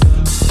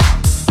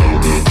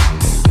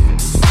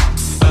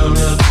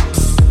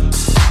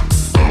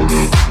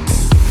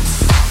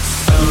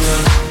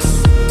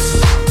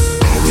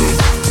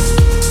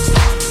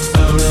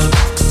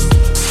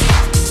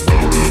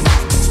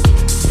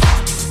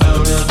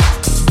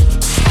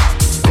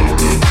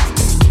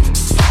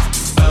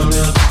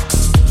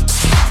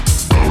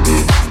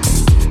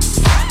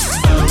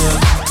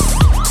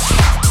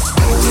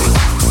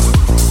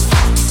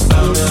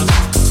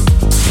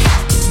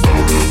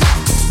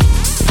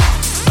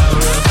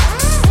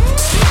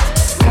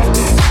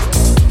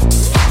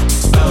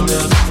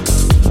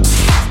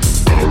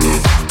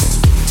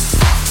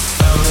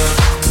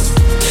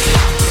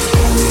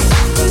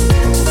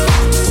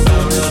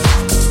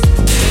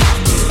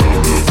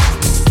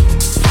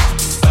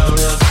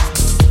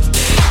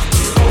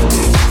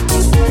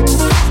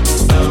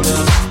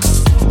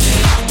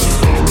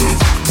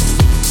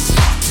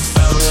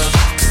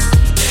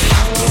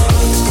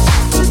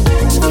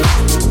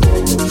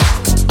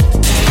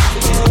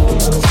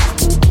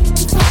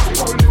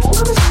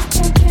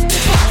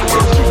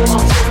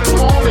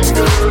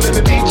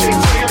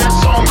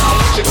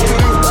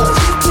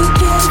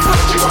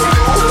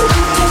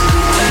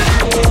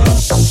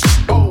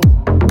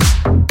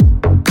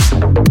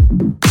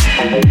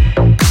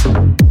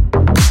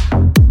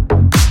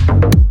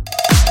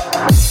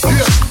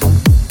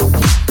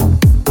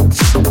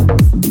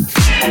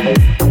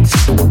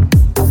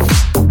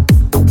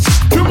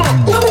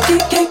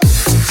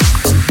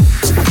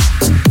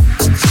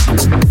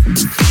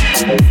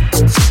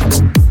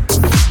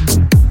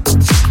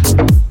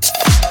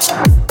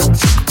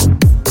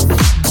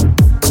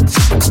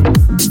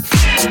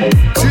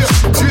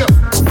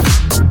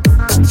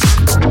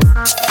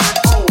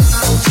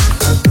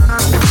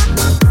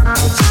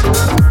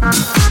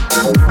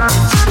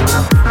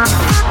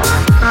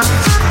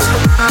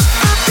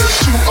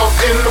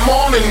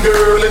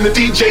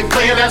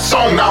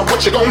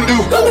 What you gonna do?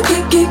 I'ma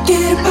get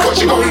it.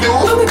 What you gonna do?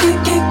 I'ma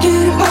get it.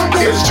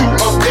 It's 2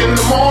 up in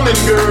the morning,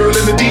 girl,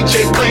 and the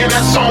DJ playing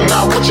that song.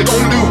 Now what you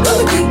gonna do?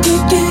 I'ma get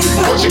it.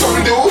 What you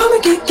gonna do? I'ma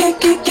get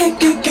it.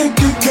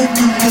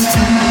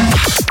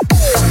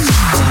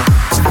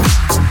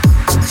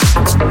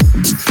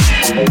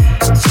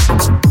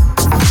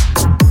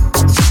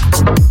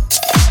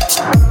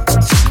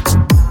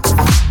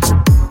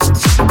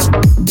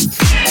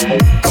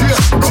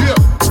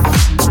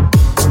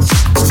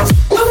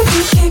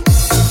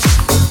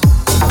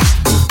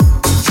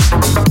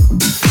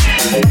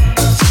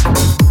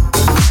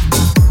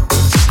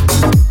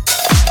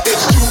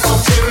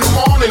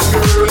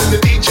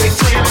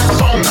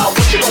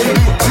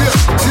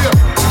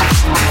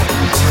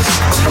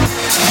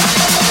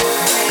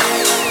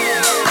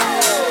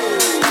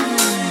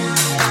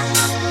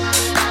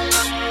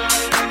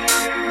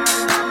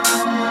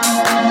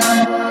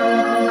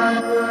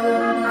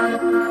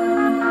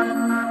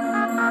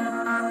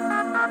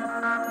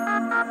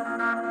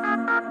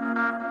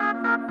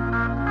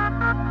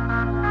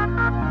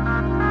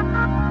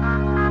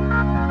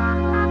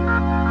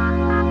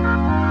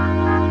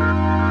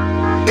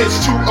 It's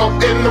 2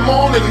 up in the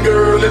morning,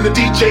 girl, and the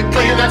DJ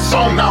playing that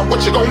song. Now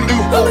what you gonna do?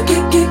 I'ma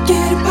get it.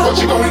 What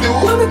you gonna do?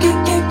 I'ma get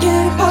it.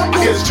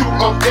 It's 2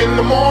 up in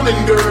the morning,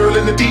 girl,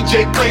 and the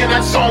DJ playing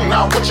that song.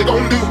 Now what you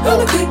gonna do?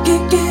 I'ma get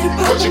it.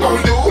 What you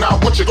gonna do? Now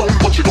what you gonna?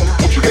 It's 2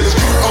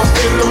 up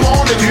in the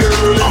morning,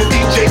 girl, and the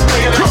DJ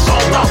playing that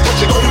song. Now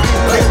what you gonna do?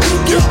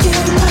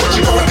 What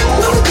you gonna do?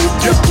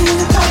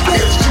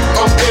 It's 2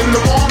 up in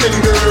the morning,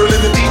 girl,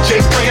 and the DJ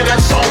playing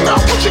that song. Now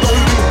what you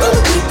gonna do?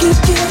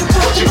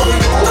 What you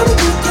gonna do?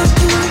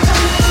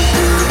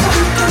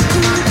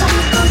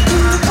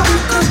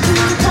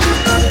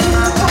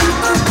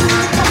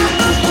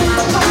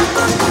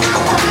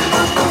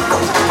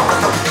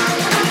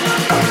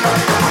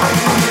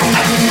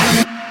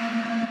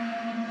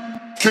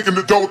 Kicking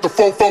the door with the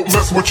fofo,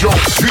 mess with your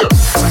shit.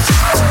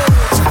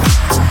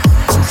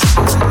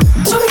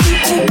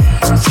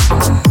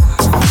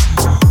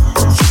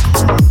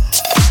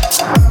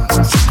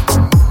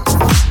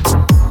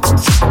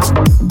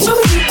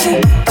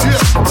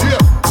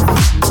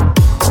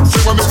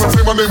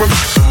 Say my name.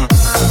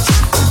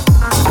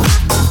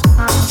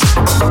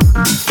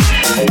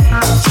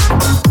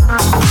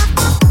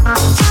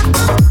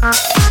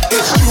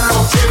 It's 2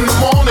 up in the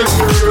morning,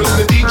 girl, and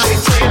the DJ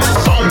playing that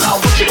song. Now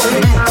what you gonna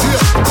do?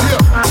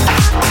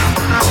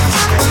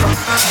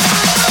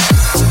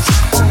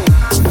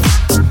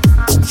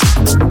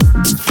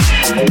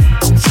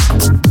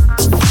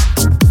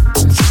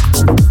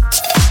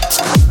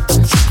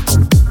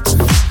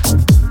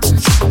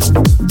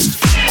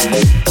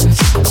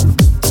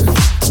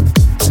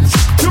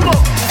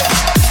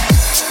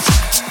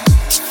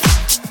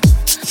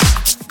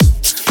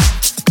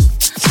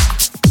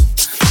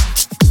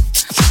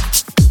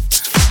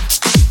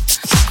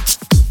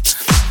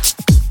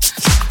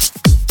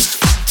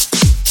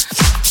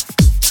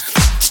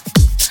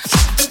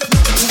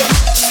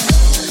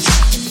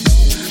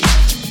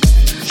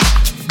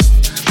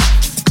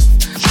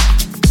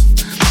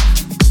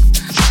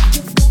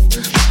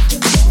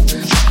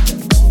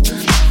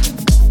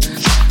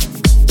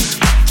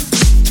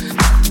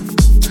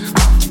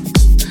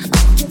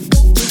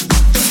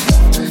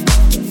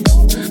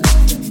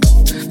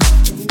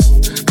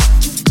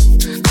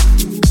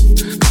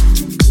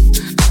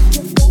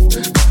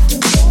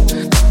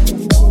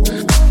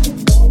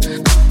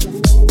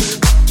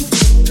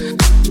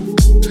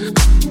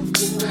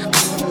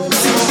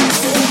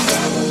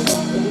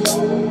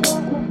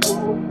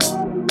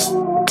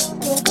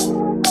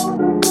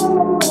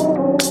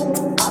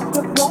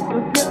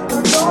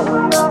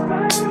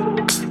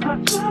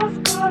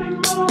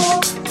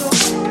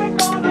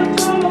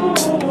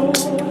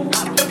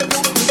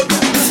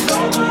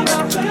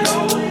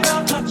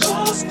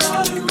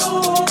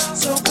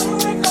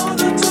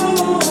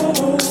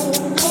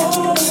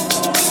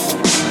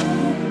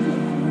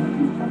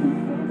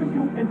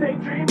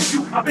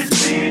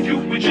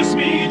 with just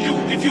me and you.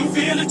 If you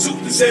feel it too,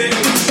 then say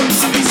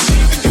I've been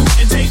sleeping you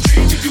and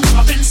daydreaming you.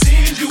 I've been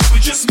seeing you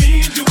with just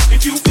me and you.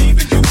 If you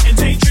sleeping you and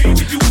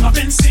daydreaming you, I've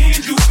been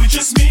seeing you with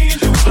just me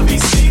and you. I've been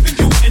sleeping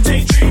you and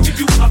daydreaming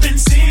you. I've been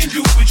seeing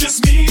you with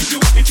just me and you.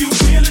 If you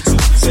feel it too,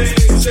 then say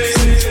I've been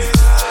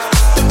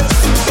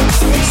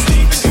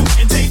seeing you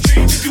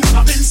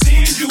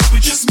with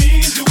just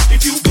me and you.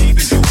 If you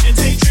sleeping you and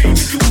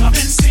daydreaming you, I've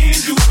been seeing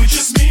you with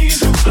just me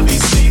and you. I've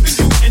been sleeping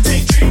you and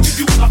daydreaming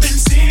you. I've been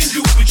seeing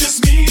you with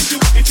just me and you.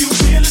 If you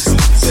feel it too,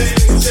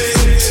 say.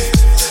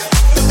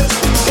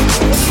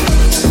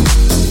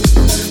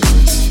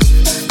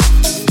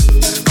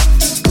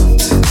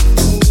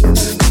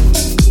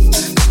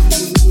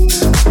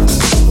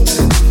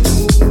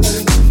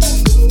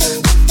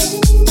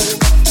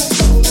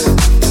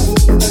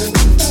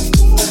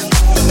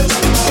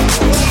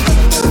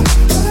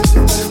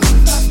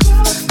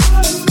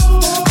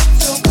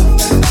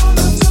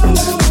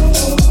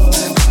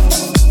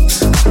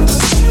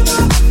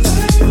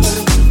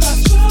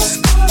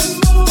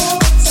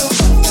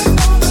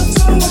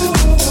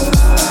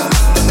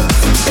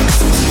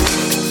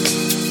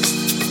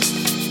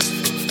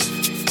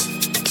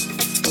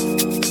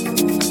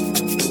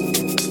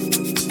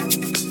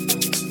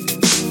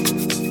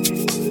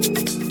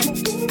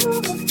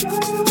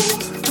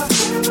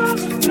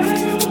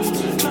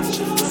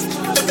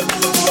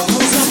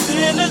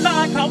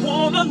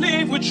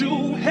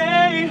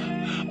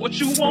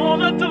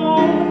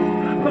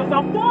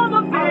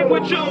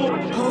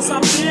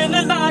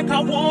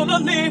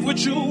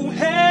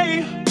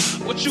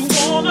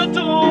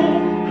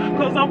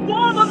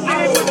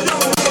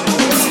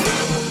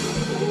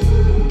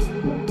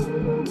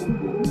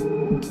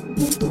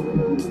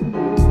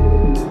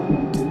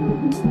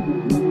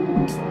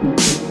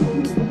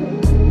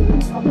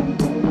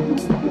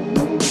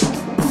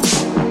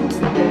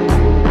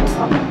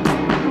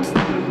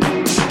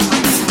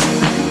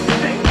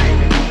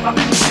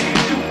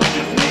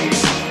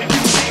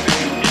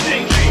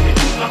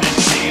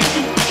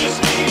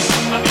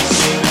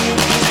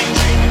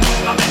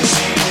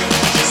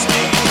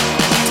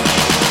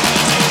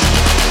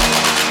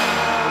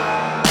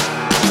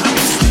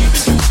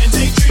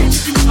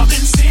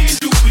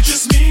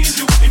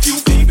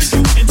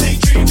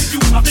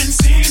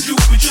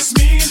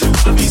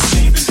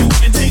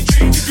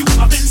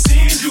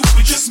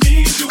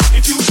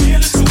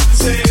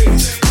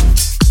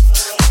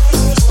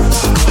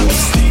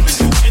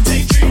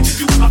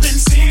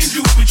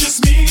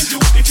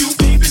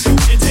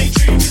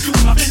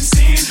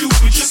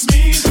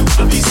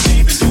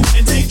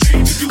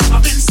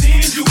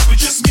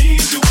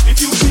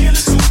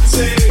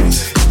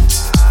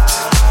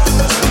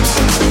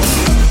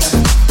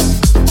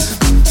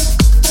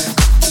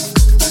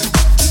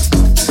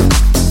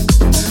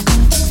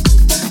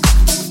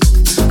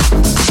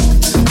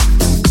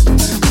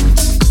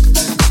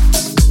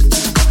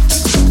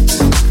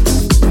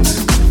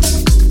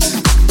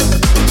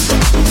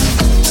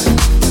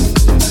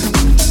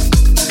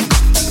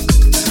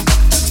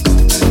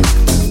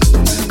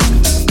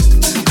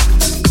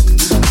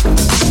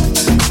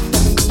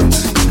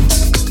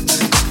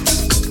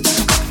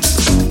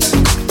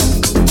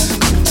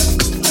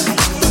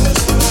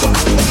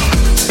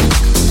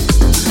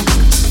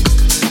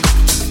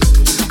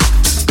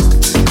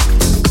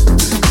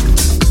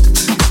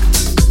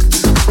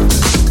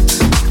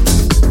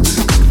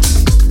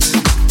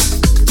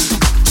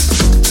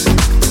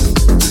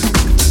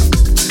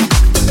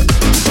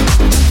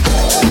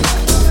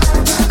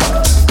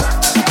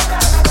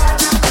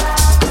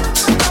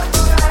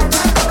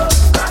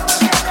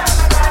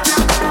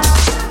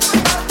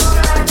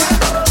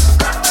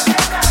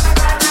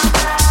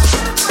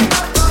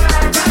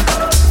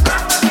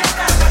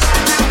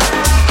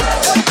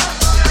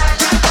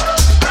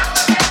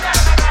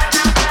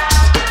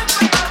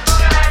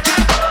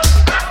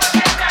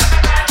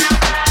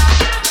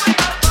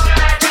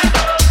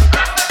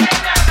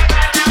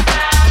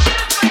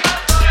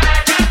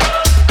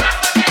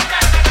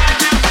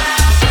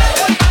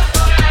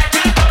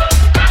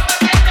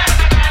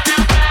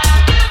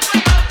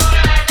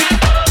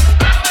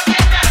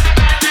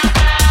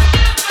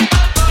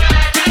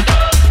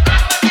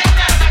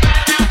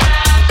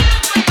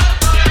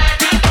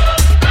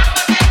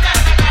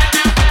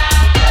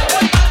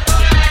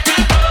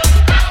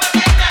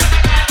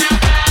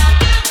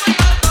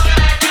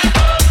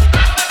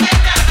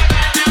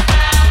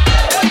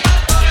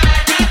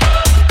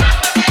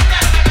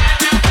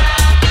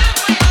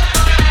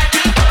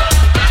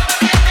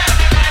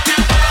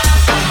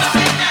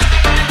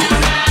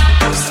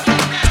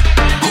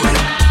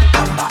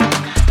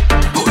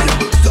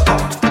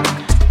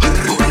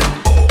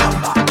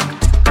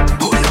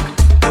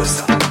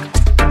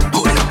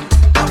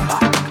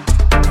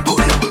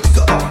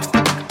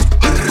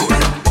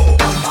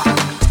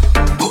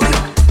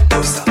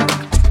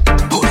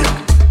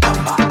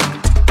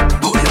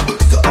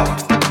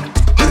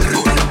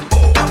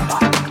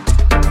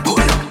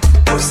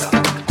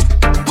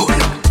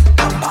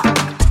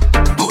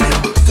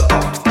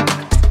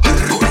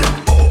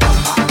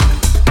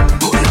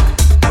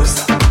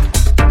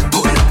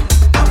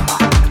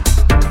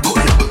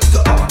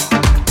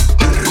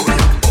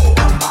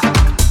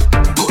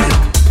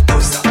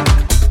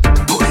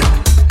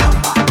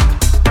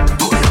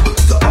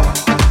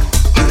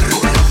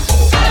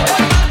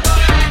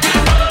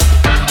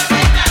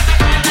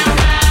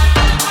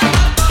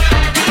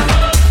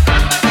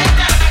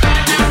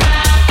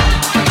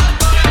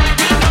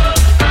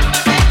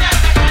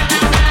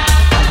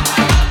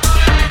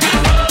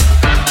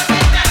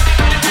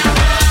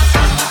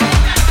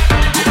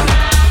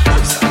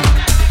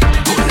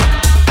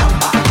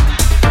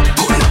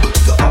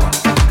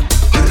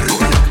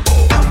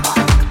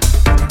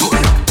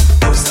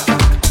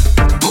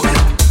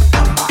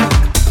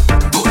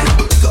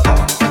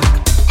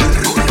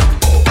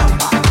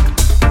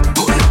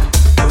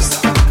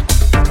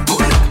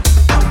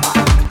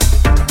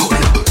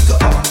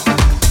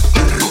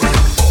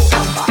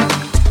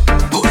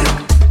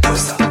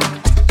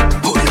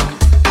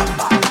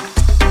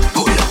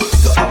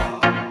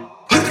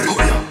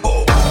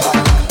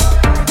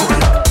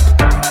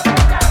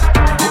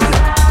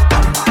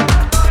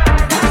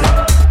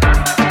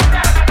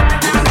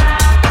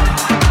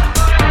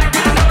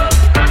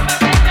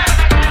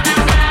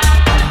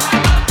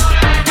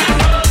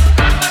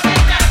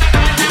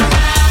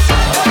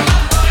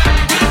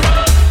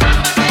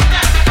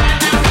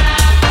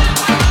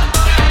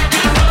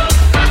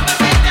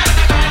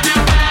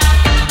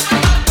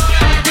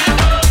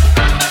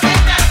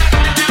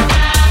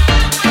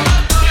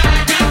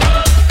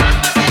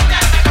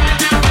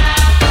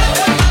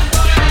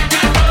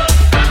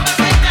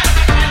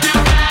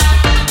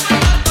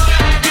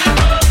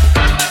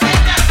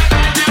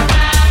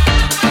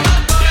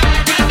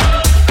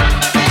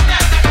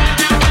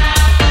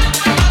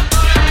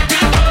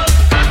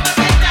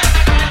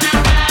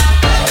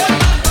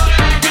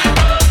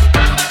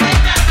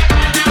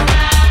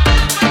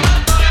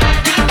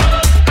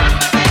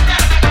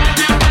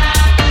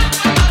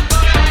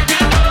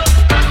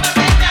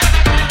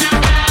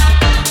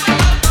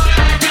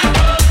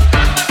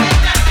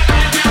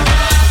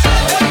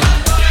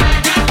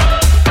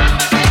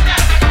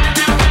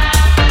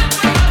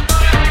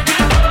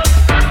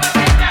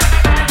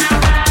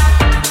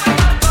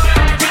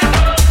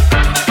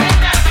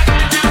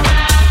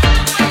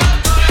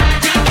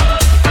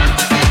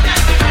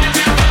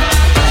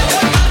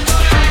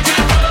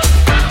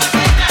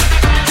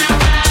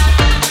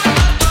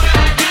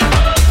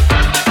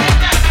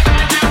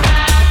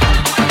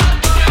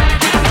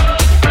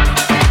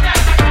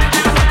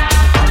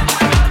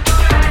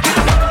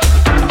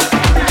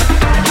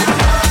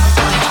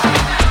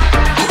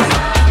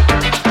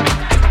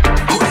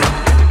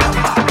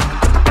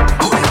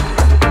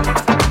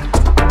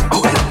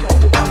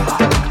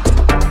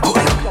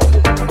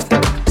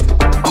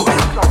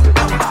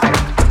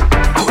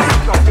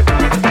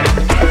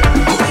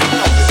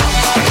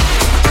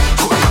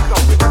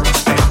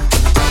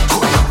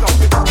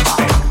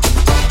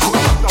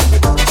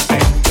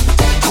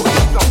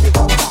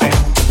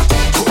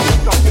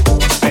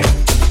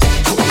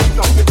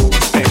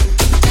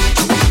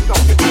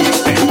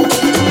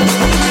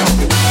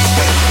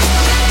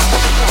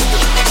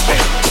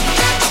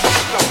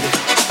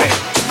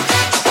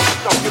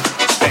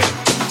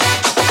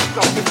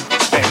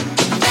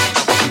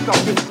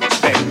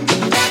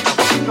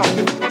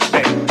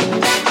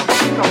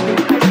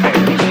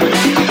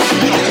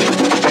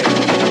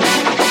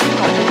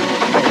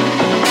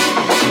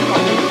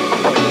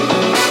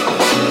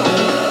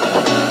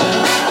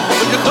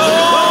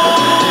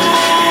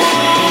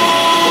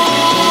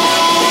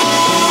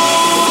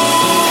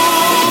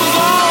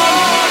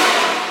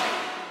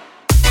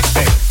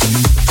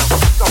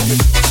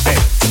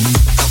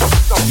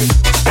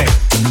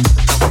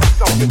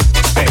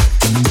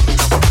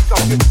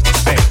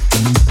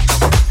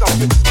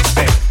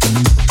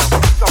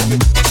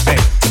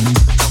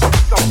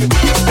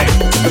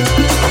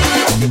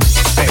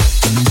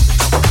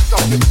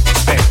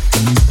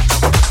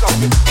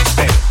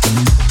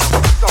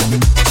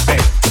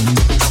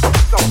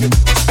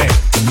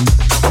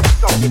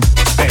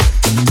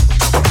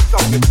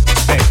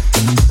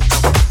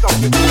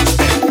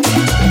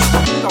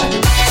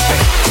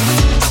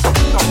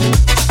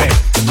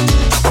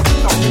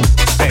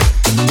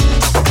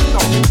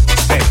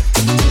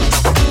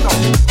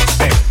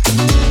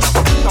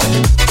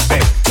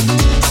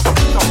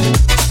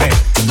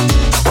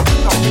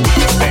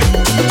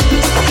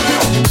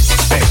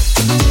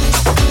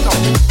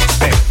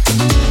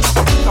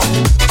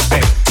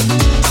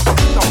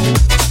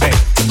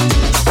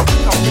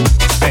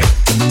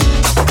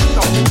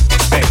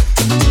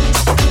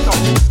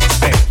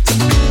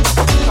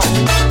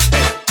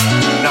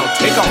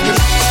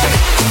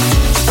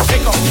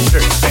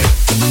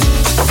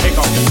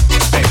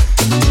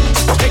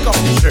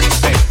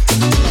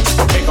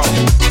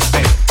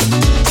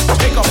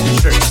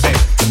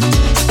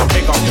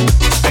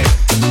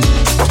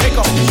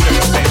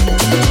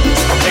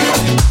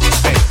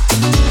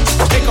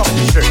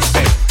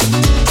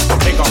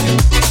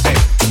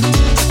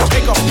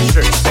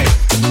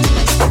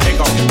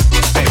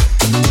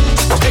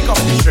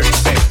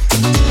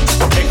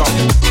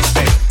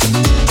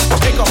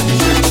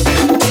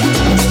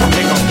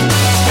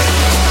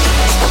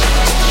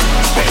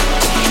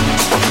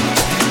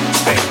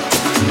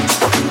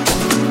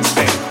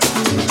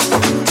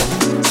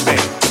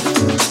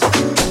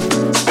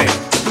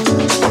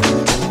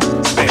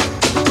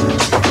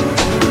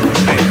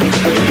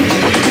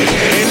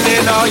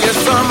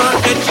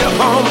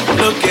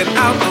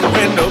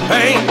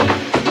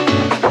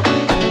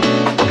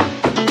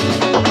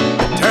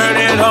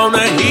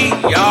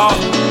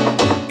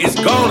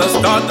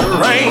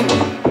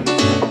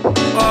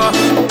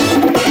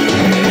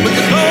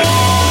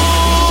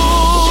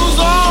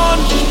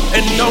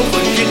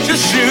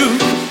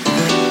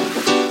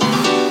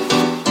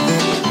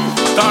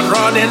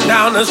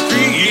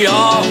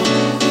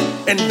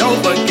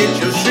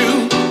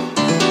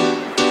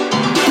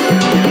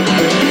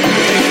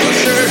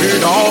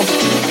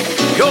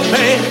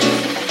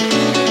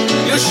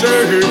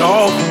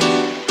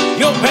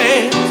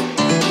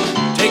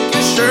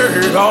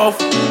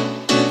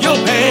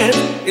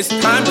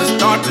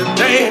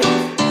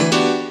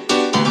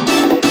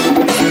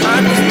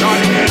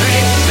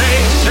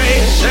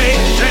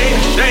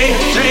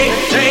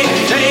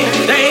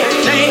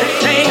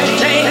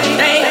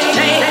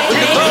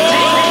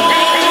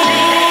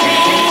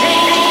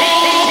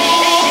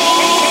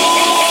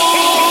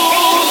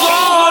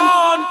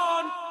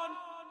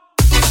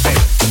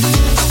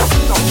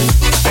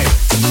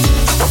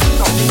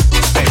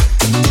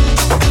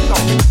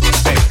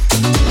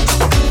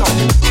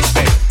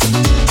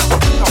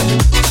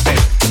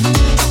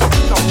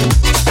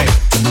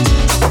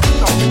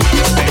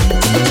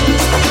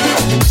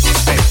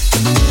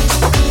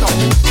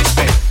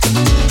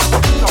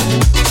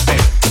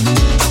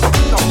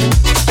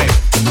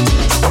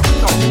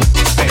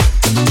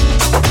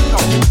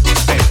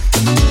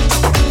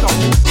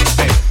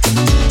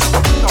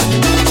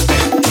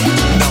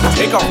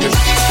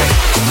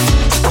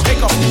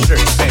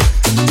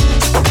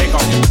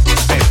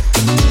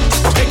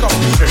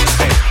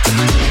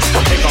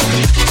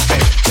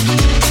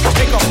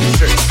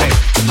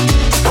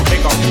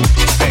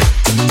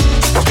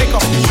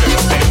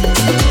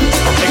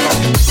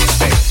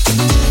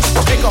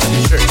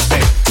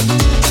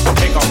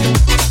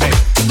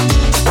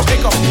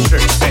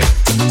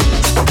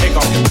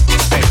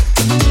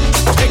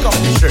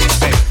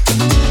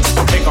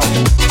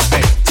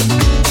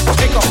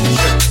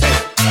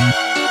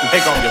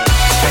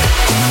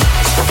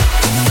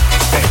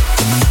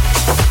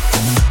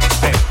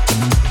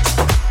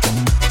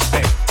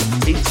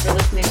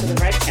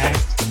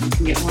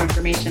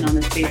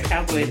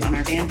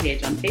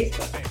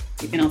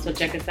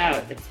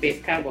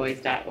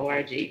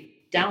 spacecowboys.org.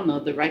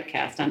 Download the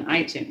Rightcast on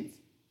iTunes.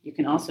 You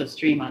can also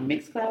stream on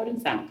Mixcloud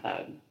and SoundCloud.